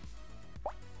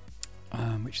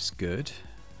 which is good.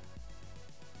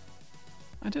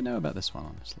 I don't know about this one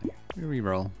honestly. We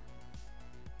reroll.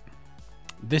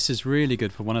 This is really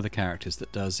good for one of the characters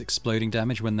that does exploding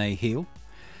damage when they heal.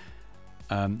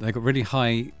 They've got really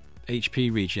high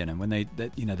HP regen, and when they're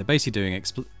basically doing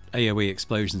AoE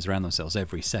explosions around themselves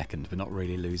every second, but not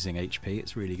really losing HP.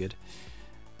 It's really good.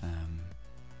 I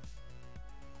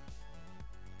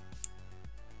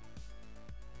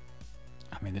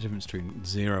mean, the difference between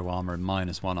 0 armor and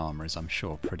 -1 armor is, I'm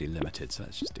sure, pretty limited. So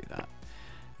let's just do that.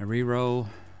 A reroll.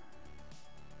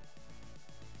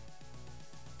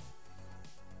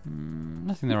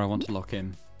 Nothing there I want to lock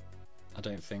in, I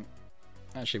don't think.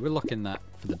 Actually, we'll lock in that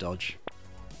for the dodge.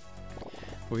 Well,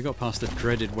 we got past the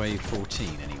dreaded wave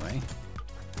 14 anyway.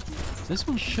 So this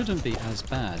one shouldn't be as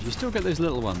bad. You still get those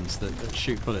little ones that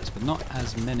shoot bullets, but not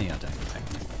as many, I don't think.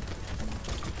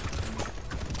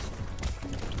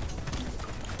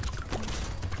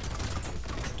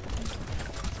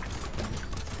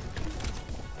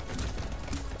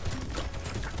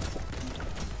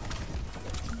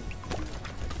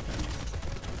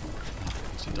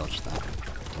 Dodge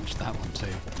that one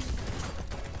too.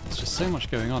 There's just so much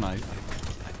going on, I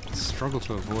struggle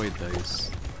to avoid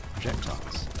those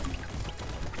projectiles.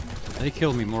 They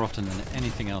kill me more often than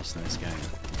anything else in this game.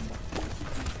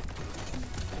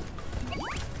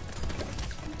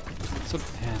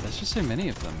 Yeah, there's just so many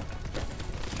of them.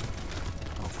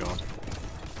 Oh god.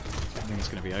 I think it's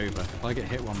going to be over. If I get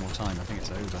hit one more time, I think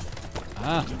it's over.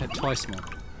 Ah, hit twice more.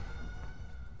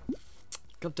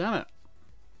 God damn it.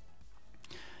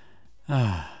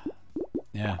 Ah.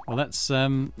 Yeah, well that's,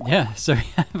 yeah, so we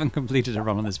haven't completed a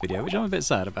run on this video, which I'm a bit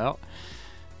sad about.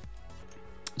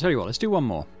 I'll tell you what, let's do one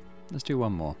more. Let's do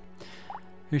one more.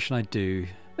 Who should I do?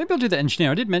 Maybe I'll do the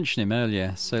engineer. I did mention him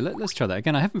earlier, so let's try that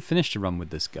again. I haven't finished a run with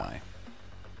this guy.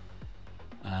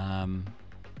 Well,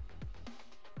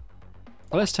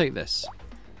 let's take this.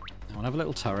 We'll have a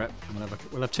little turret.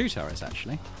 We'll have two turrets,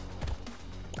 actually.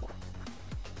 I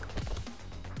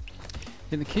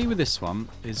think the key with this one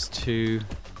is to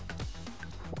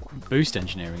boost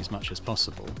engineering as much as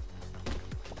possible,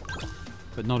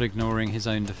 but not ignoring his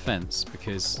own defense,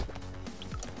 because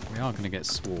we are going to get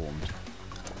swarmed.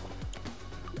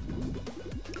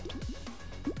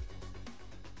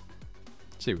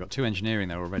 See, we've got 2 engineering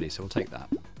there already, so we'll take that.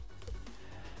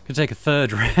 Could take a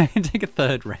third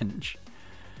wrench.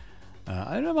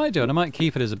 I don't know what I might do. I might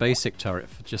keep it as a basic turret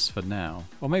just for now,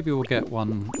 or maybe we'll get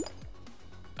one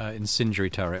incendiary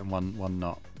turret and one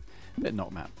not. A bit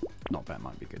knockback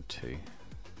might be good too.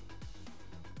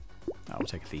 I'll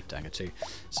take a thief dagger too.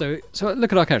 So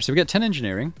look at our character. So we get 10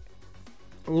 engineering.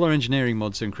 All our engineering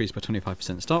mods are increased by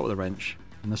 25%. Start with a wrench,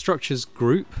 and the structures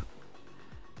group.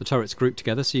 The turrets group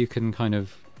together, so you can kind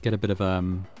of get a bit of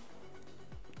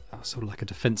sort of like a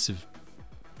defensive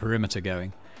perimeter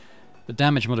going. The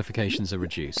damage modifications are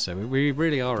reduced, so we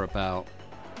really are about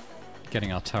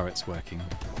getting our turrets working.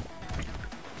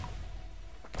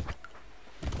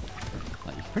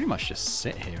 Like, you can pretty much just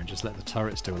sit here and just let the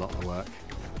turrets do a lot of the work.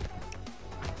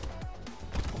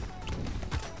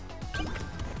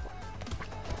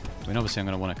 I mean, obviously I'm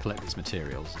going to want to collect these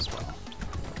materials as well.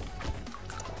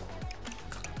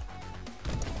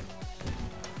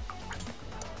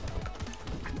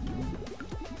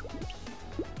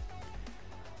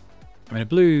 I mean, a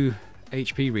blue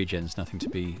HP regen's nothing to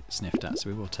be sniffed at, so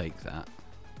we will take that.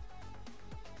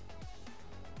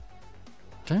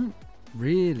 Don't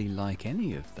really like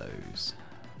any of those.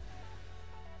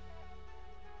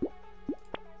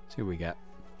 See what we get.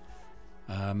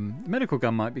 Medical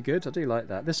gun might be good. I do like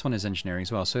that. This one is engineering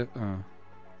as well, so I'm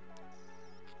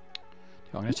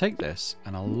going to take this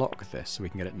and I'll lock this so we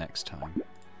can get it next time.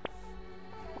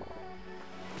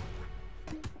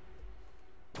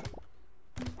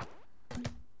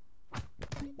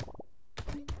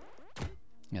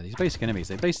 Yeah, these basic enemies,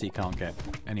 they basically can't get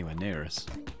anywhere near us.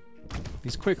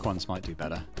 These quick ones might do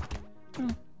better. Yeah,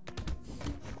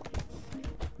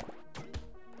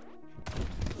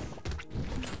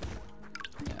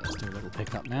 let's do a little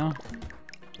pickup now.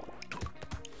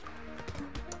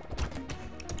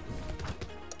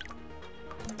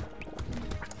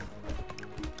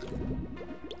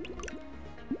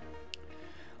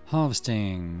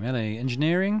 Harvesting, melee,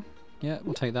 engineering. Yeah,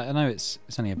 we'll take that. I know it's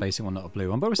only a basic one, not a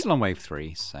blue one, but we're still on wave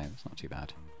 3, so it's not too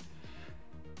bad.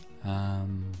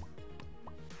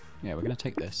 Yeah, we're going to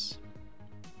take this.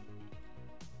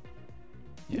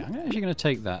 Yeah, I'm actually going to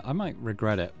take that. I might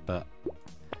regret it, but...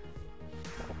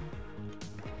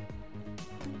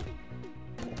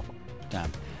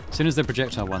 Damn. As soon as the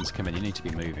projectile ones come in, you need to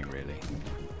be moving, really.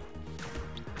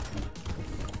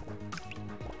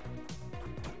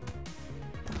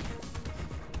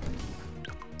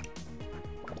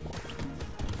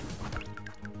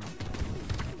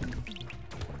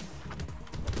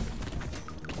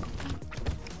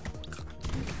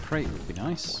 Crate would be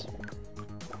nice.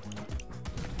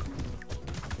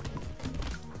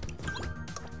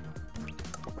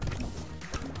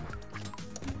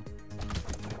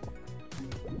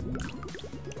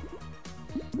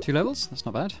 Two levels, that's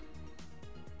not bad.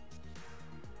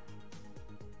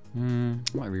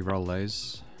 Might re-roll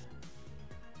those.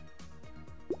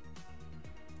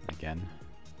 Again.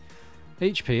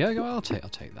 HP, oh, I'll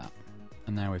take that.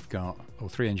 And now we've got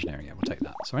 3 engineering, yeah, we'll take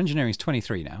that. So engineering is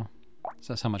 23 now.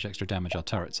 So that's how much extra damage our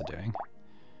turrets are doing.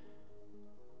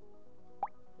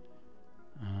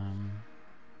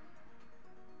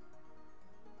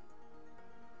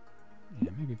 Yeah,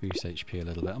 maybe boost HP a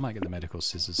little bit. I might get the medical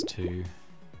scissors too.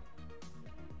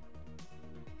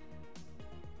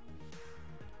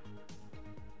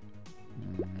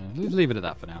 Leave it at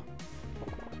that for now.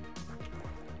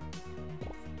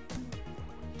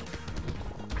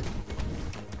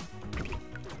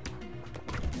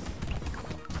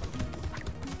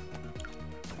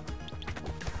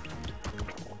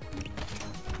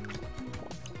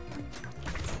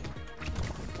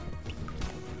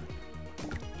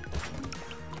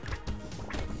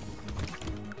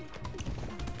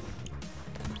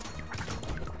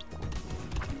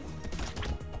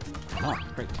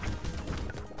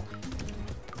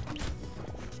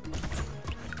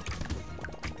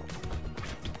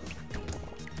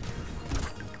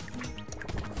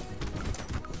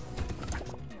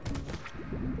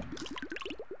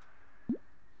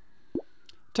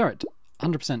 Turret,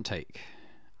 100% take.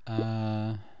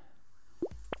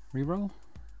 Reroll?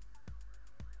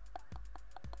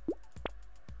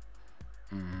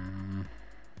 Oh,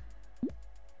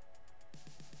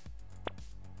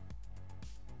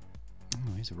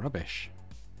 these are rubbish.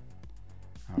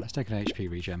 Alright, let's take an HP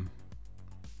regen.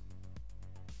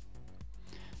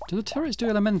 Do the turrets do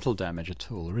elemental damage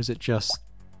at all, or is it just...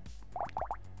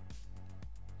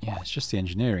 Yeah, it's just the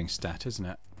engineering stat, isn't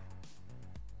it?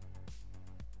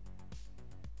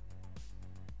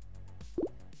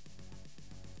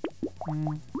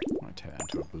 Might take that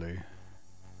into a blue.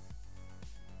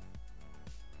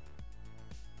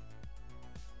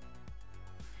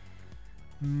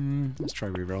 Let's try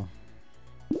reroll.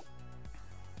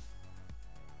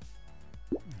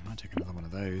 Might take another one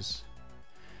of those.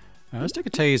 Let's take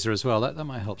a taser as well. That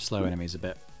might help slow enemies a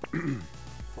bit. So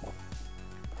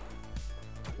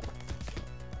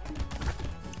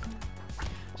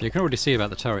you can already see about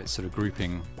the turrets sort of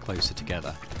grouping closer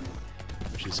together,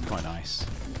 which is quite nice.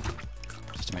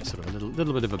 Just to make sort of a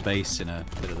little bit of a base in a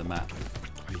bit of the map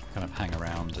where you can kind of hang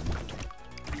around and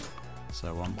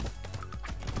so on.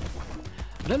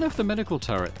 I don't know if the medical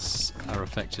turrets are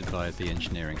affected by the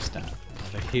engineering stat.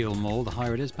 They heal more the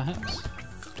higher it is, perhaps?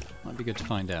 Might be good to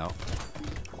find out.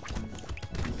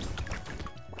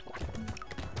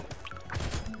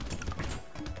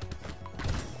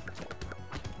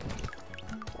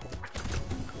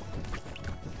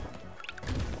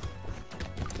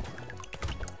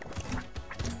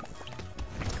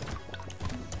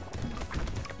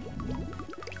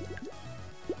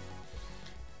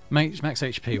 Max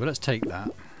HP, well let's take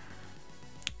that.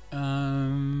 I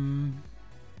don't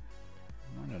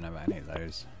know about any of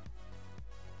those.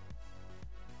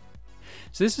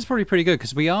 So this is probably pretty good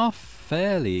because we are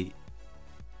fairly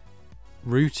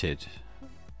rooted.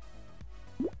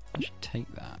 I should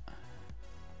take that.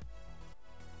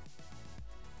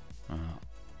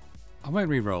 I won't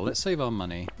re-roll, let's save our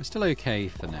money. We're still okay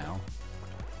for now.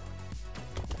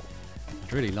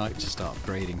 I'd really like to start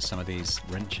upgrading some of these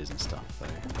wrenches and stuff though.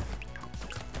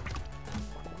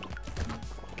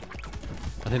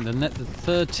 I think the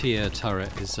third tier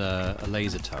turret is a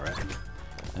laser turret,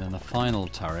 and then the final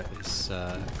turret is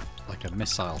like a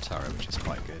missile turret, which is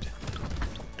quite good.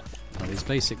 Now these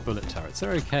basic bullet turrets,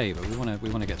 they're okay, but we want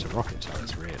to get to rocket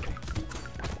turrets really.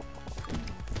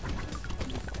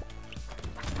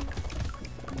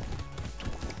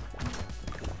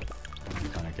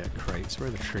 Kind of get crates. Where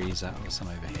are the trees at? There's some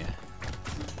over here.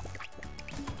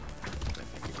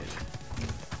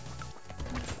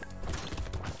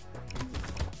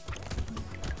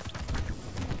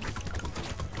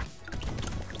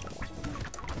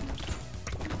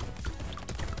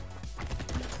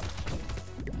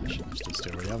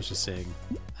 I was just seeing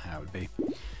how it would be.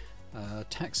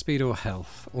 Attack speed or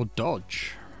health or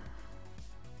dodge.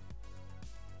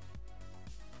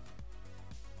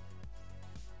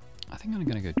 I think I'm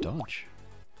going to go dodge.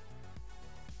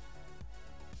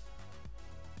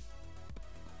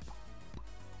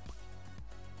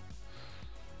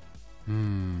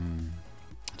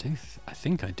 I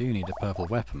think I do need a purple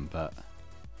weapon, but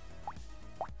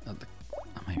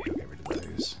maybe I'll get rid of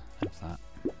those. Have that.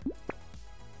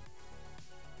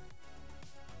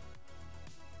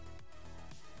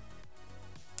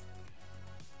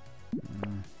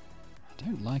 I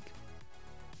don't like...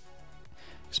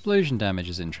 Explosion damage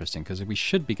is interesting because we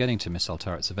should be getting to missile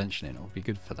turrets eventually and it will be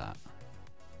good for that.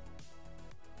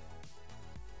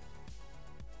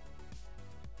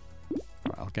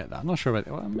 Right, I'll get that. I'm not sure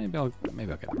about... Well, maybe I'll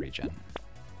get the regen.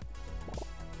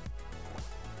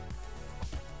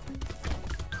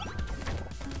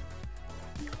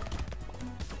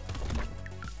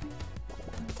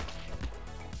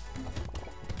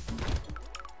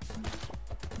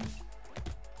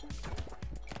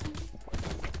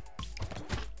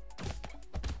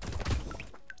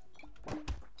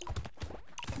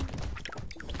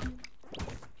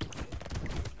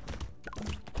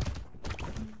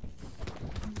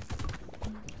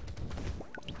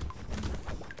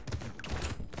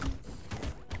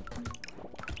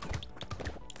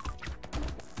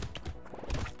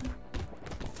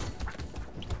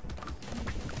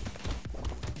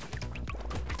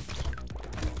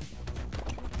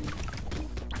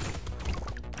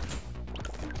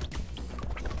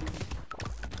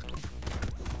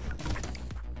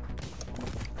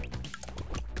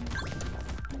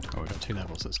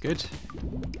 Levels, that's good.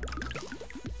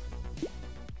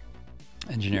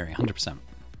 Engineering, 100%.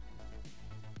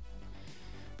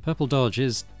 Purple dodge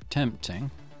is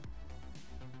tempting.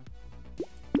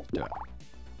 Do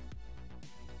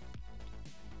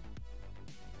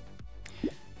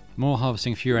it. More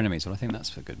harvesting, fewer enemies. Well, I think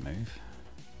that's a good move.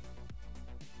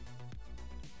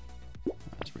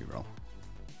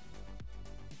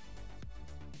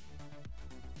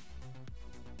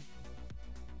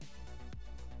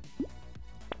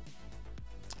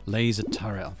 Laser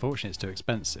turret. Unfortunately, it's too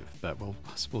expensive, but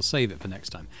we'll save it for next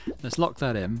time. Let's lock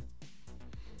that in,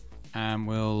 and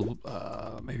we'll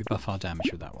maybe buff our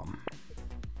damage with that one.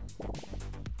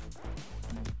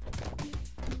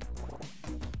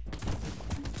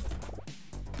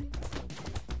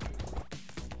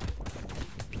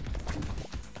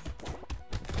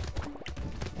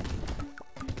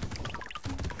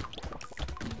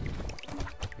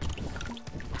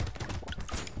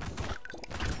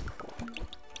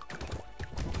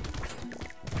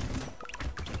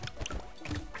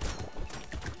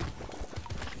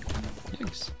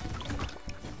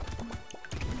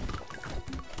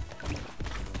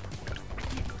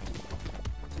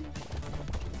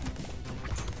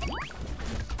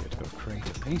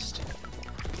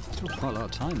 Still quite a lot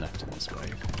of time left in this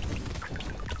wave.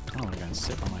 I want to go and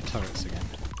sit on my turrets again.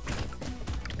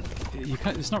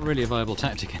 It's not really a viable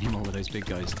tactic anymore with those big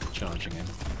guys charging in.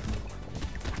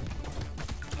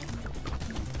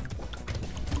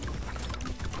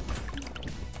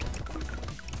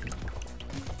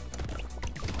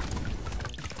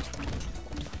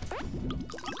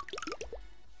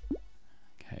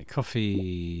 Okay,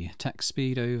 coffee attack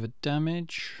speed over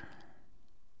damage.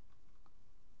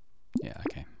 Yeah,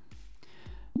 okay.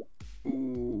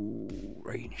 Ooh,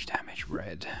 range damage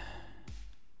red.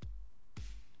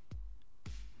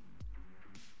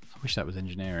 I wish that was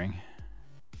engineering.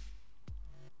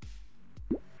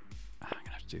 I'm gonna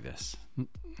have to do this.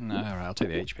 No, alright, I'll take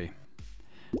the HP.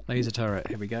 Laser turret,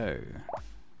 here we go.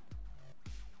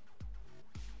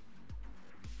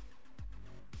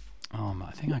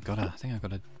 I think I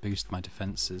gotta boost my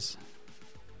defenses.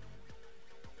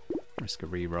 Risk a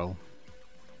reroll.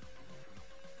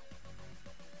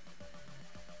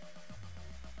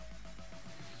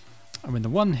 I mean, the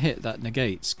one hit that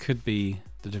negates could be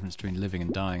the difference between living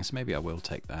and dying, so maybe I will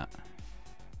take that.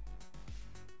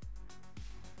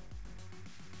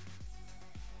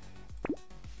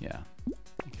 Yeah.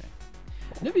 Okay.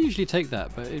 I never usually take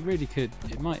that, but it really could.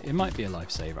 It might be a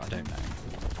lifesaver. I don't know.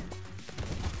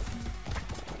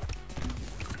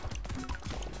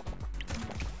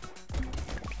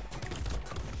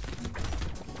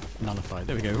 Nullified.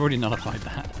 There we go. We've already nullified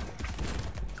that.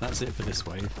 That's it for this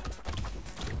wave.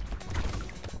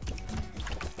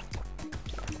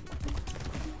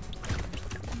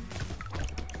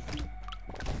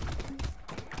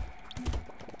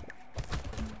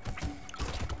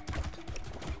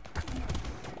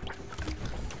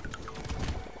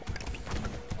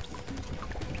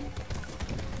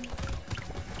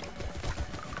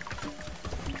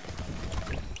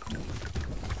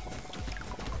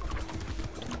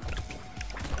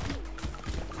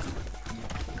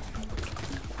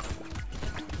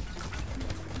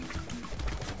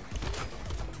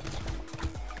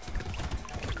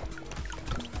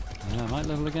 I might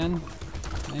level again,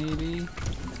 maybe.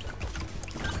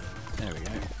 There we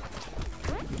go.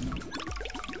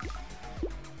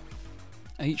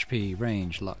 HP,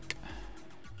 range, luck.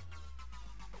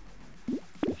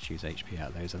 Let's use HP out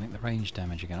of those. I think the range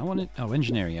damage again. I want it. Oh,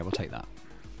 engineering. Yeah, we'll take that.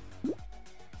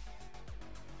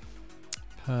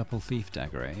 Purple thief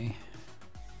dagger. Eh?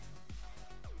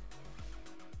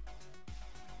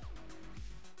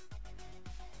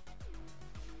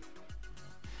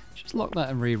 Lock that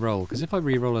and re-roll, because if I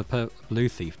re-roll a blue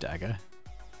thief dagger,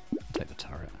 I'll take the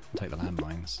turret, I'll take the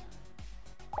landmines.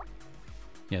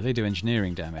 Yeah, they do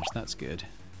engineering damage, that's good.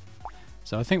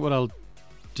 So I think what I'll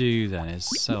do then is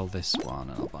sell this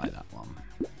one and I'll buy that one.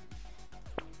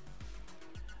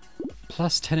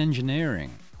 Plus 10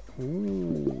 engineering.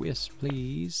 Ooh, yes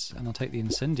please. And I'll take the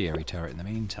incendiary turret in the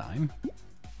meantime.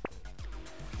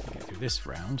 Get through this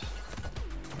round.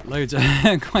 Loads of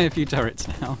quite a few turrets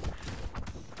now.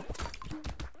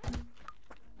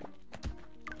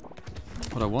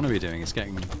 What I want to be doing is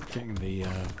getting the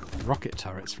rocket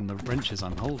turrets from the wrenches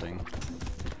I'm holding.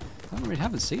 I really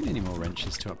haven't seen any more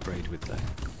wrenches to upgrade with though.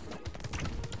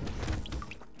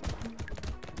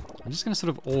 I'm just going to sort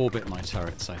of orbit my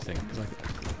turrets, I think, because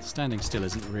standing still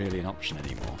isn't really an option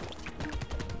anymore.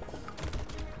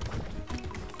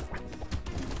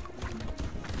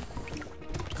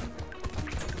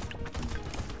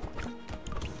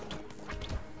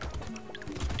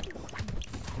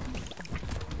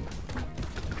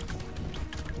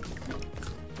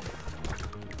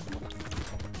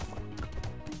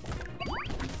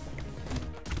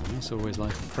 Always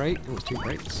like a crate. Oh, it's 2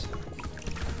 crates.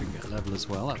 If we can get a level as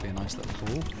well, that'd be a nice little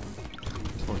haul.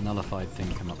 Before a nullified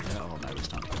thing come up there. Oh no, it's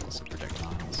time to get lots of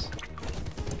projectiles.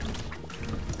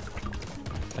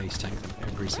 Face tank them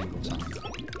every single time.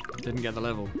 Didn't get the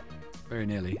level. Very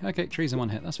nearly. Okay, trees in 1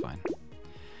 hit, that's fine.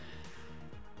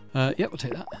 Yep, we'll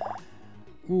take that.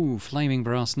 Ooh, flaming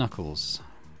brass knuckles.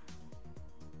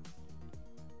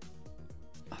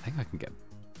 I think I can get...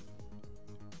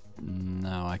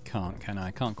 No, I can't, can I?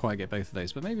 I can't quite get both of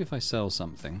those, but maybe if I sell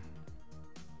something.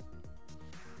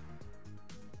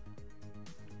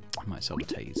 I might sell the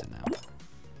taser now.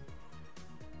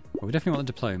 Well, we definitely want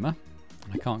the diploma.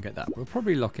 I can't get that. We'll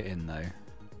probably lock it in, though.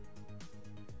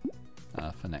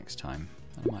 For next time.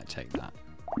 I might take that.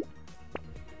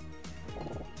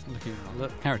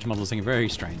 Look, character model's looking very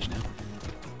strange now.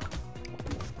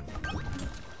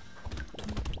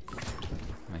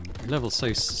 I mean, level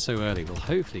so early, we'll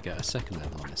hopefully get a second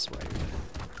level on this wave.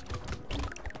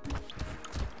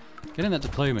 Getting that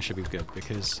diploma should be good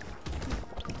because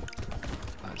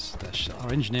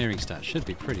our engineering stats should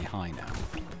be pretty high now.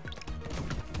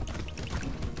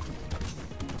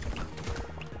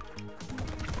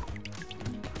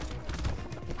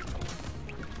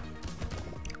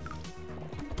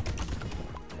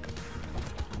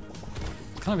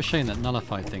 Kind of a shame that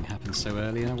nullified thing happens so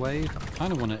early in a wave. I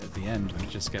kind of want it at the end when it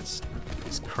just gets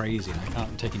it's crazy and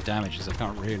I'm taking damage because I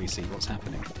can't really see what's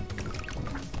happening.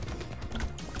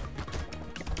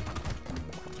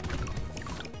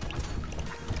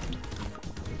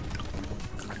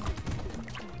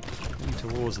 Getting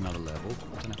towards another level.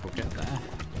 I don't know if we'll get there.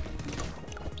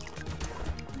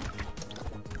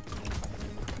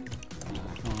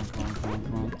 Come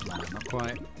on. No, not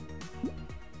quite.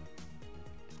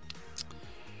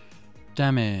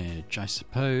 Damage, I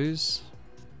suppose.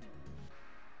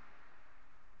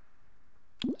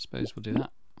 We'll do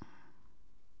that.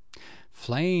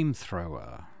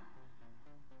 Flamethrower.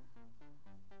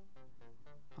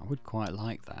 I would quite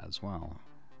like that as well.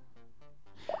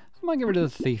 I might get rid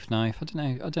of the thief knife. I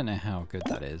don't know how good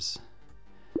that is.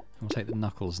 We'll take the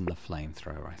knuckles and the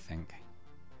flamethrower, I think.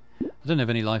 I don't have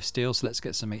any lifesteal, so let's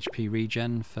get some HP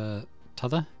regen for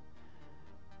T'other.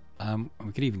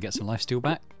 We could even get some lifesteal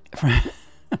back. I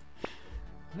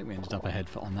think we ended up ahead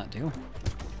on that deal.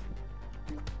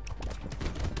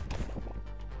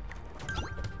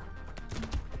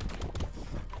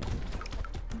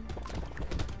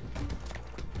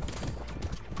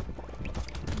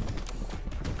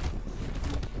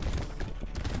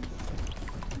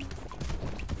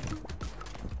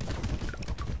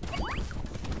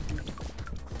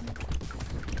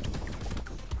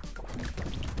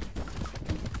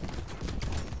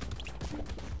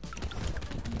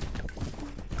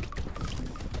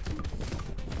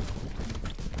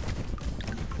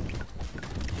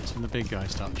 The big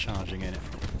guys start charging in it.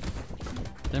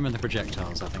 Them and the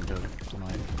projectiles, I think, are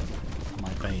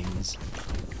my banes.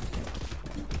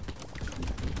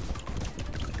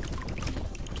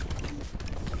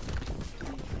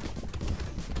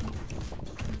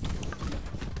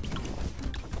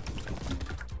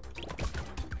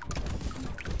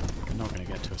 I'm not going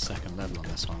to get to a second level on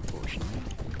this one, unfortunately.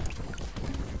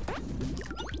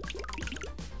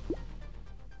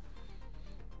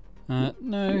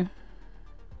 No.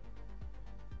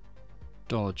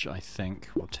 Dodge, I think,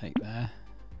 we'll take there.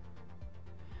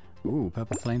 Ooh,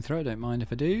 purple flamethrower, don't mind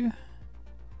if I do.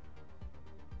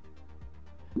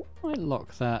 Might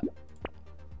lock that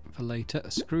for later.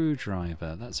 A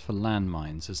screwdriver, that's for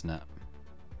landmines, isn't it?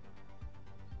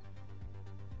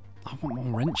 I want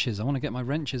more wrenches, I want to get my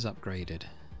wrenches upgraded.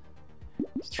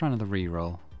 Let's try another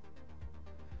reroll.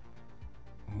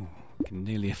 Ooh, we can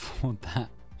nearly afford that.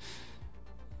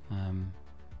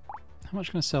 How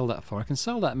much can I sell that for? I can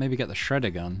sell that and maybe get the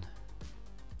shredder gun.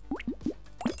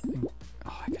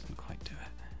 I couldn't quite do it.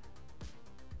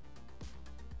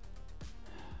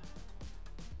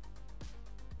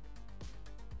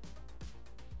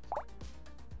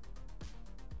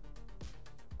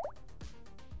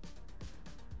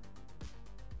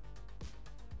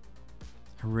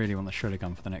 I really want the shredder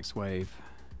gun for the next wave.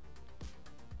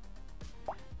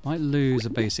 Might lose a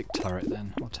basic turret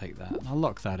then. I'll take that. I'll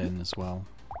lock that in as well.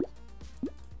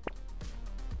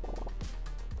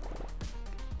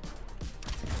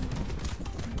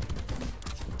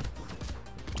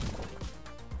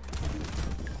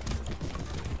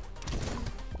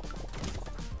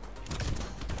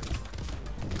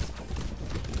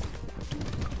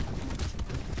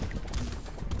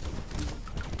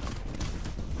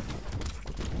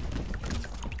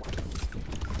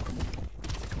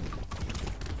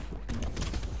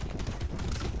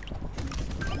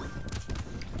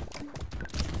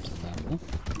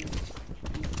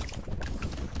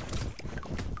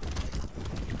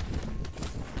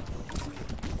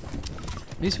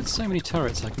 At least with so many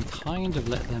turrets, I can kind of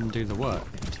let them do the work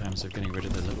in terms of getting rid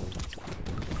of the little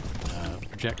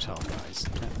projectile guys.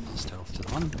 Okay, I'll stealth to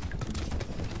the one.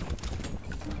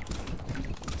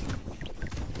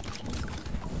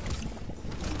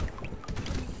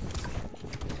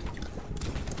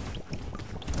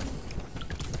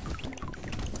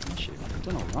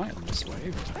 this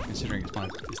wave, considering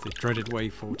it's the dreaded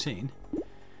wave 14.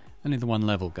 Only the one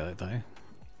level go though.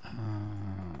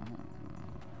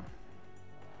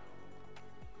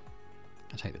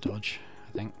 I'll take the dodge,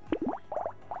 I think.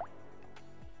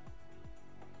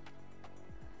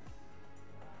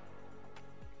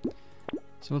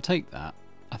 So we'll take that.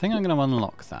 I think I'm going to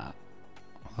unlock that.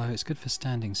 Although it's good for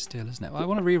standing still, isn't it? Well, I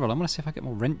want to reroll. I want to see if I get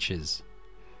more wrenches.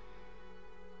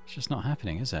 It's just not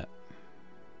happening, is it?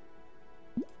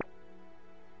 What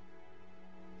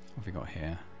have we got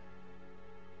here?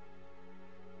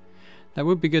 That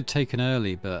would be good taken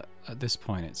early, but at this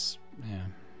point it's... yeah.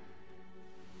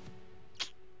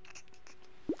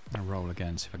 I'm going to roll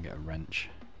again, see if I can get a wrench.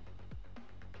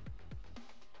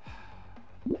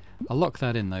 I'll lock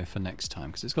that in though for next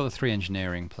time, because it's got the 3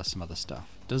 engineering plus some other stuff.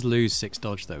 It does lose 6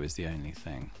 dodge though, is the only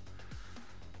thing.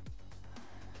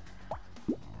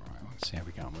 Alright, let's see how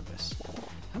we go on with this.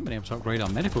 Haven't been able to upgrade our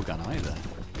medical gun either.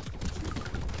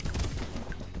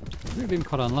 We've been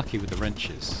quite unlucky with the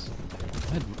wrenches.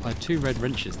 I had 2 red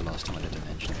wrenches the last time I did an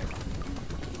engineer run.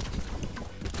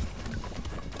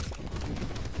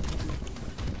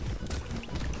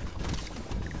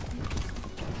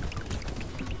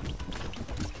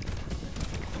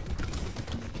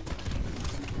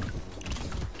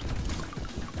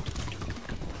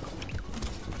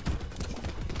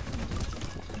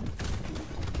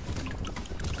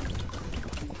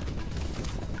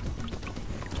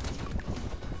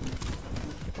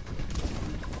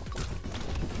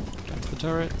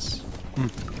 Turrets.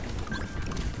 There's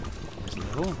a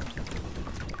level.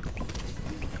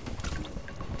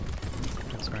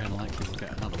 It's very unlikely we'll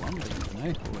get another one, but you never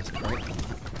know. Always a break on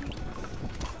that.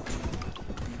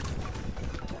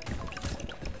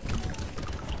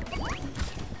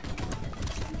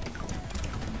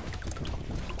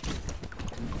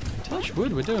 Touch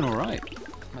wood, we're doing alright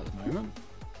at the moment.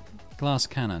 Glass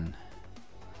cannon.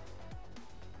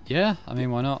 Yeah, I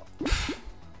mean, why not?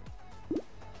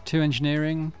 2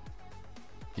 engineering,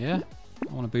 yeah,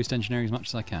 I want to boost engineering as much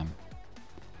as I can.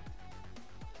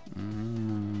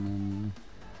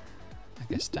 I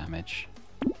guess damage.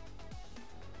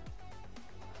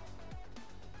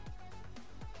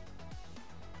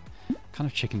 Kind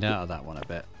of chickened out of that one a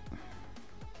bit.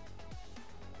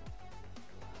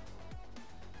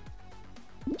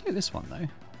 Take this one though.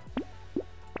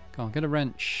 Go on, get a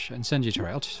wrench,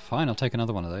 incendiary. Fine, I'll take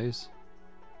another one of those.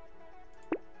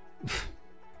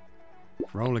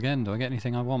 Roll again. Do I get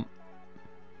anything I want?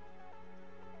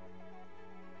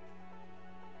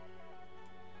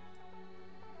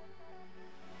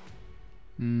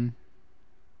 No,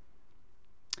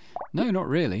 not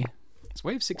really. It's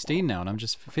wave 16 now, and I'm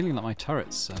just feeling like my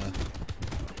turrets...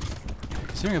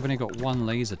 considering I've only got 1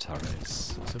 laser turret,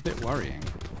 it's a bit worrying.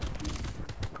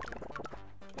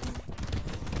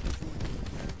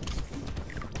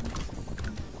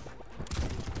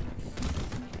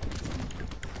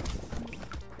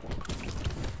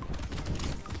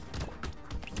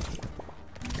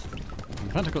 The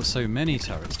fact I've got so many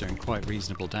turrets doing quite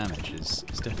reasonable damage is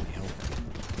definitely helpful.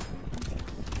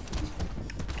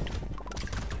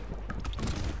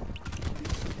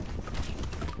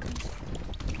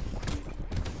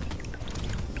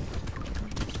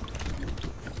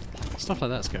 Stuff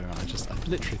like that's going on, I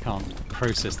literally can't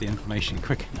process the information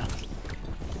quick enough.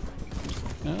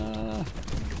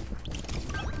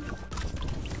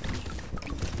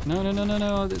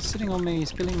 No, it's sitting on me,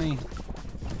 it's killing me.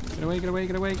 Get away, get away,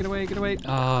 get away, get away, get away.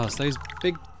 Ah, it's those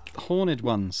big horned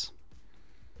ones.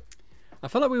 I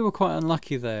felt like we were quite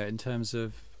unlucky there in terms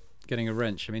of getting a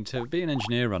wrench. I mean, to be an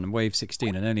engineer run and wave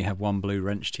 16 and only have 1 blue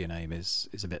wrench to your name is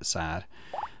a bit sad.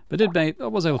 But I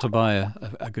was able to buy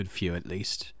a good few at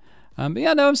least. But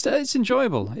yeah, no, it's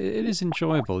enjoyable. It is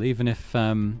enjoyable, even if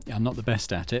I'm not the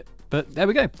best at it. But there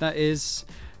we go. That is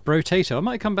Brotato. I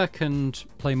might come back and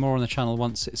play more on the channel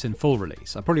once it's in full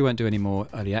release. I probably won't do any more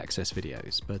early access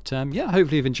videos. But yeah,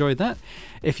 hopefully you've enjoyed that.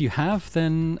 If you have,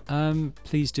 then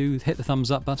please do hit the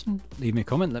thumbs up button. Leave me a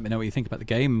comment. Let me know what you think about the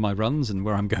game, my runs, and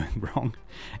where I'm going wrong.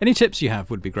 Any tips you have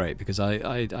would be great, because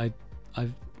I've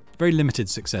very limited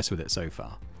success with it so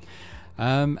far.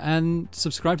 And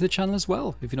subscribe to the channel as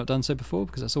well if you've not done so before,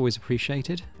 because that's always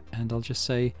appreciated. And I'll just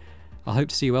say, I hope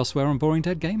to see you elsewhere on Boring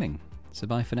Dead Gaming. So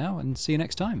bye for now, and see you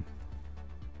next time.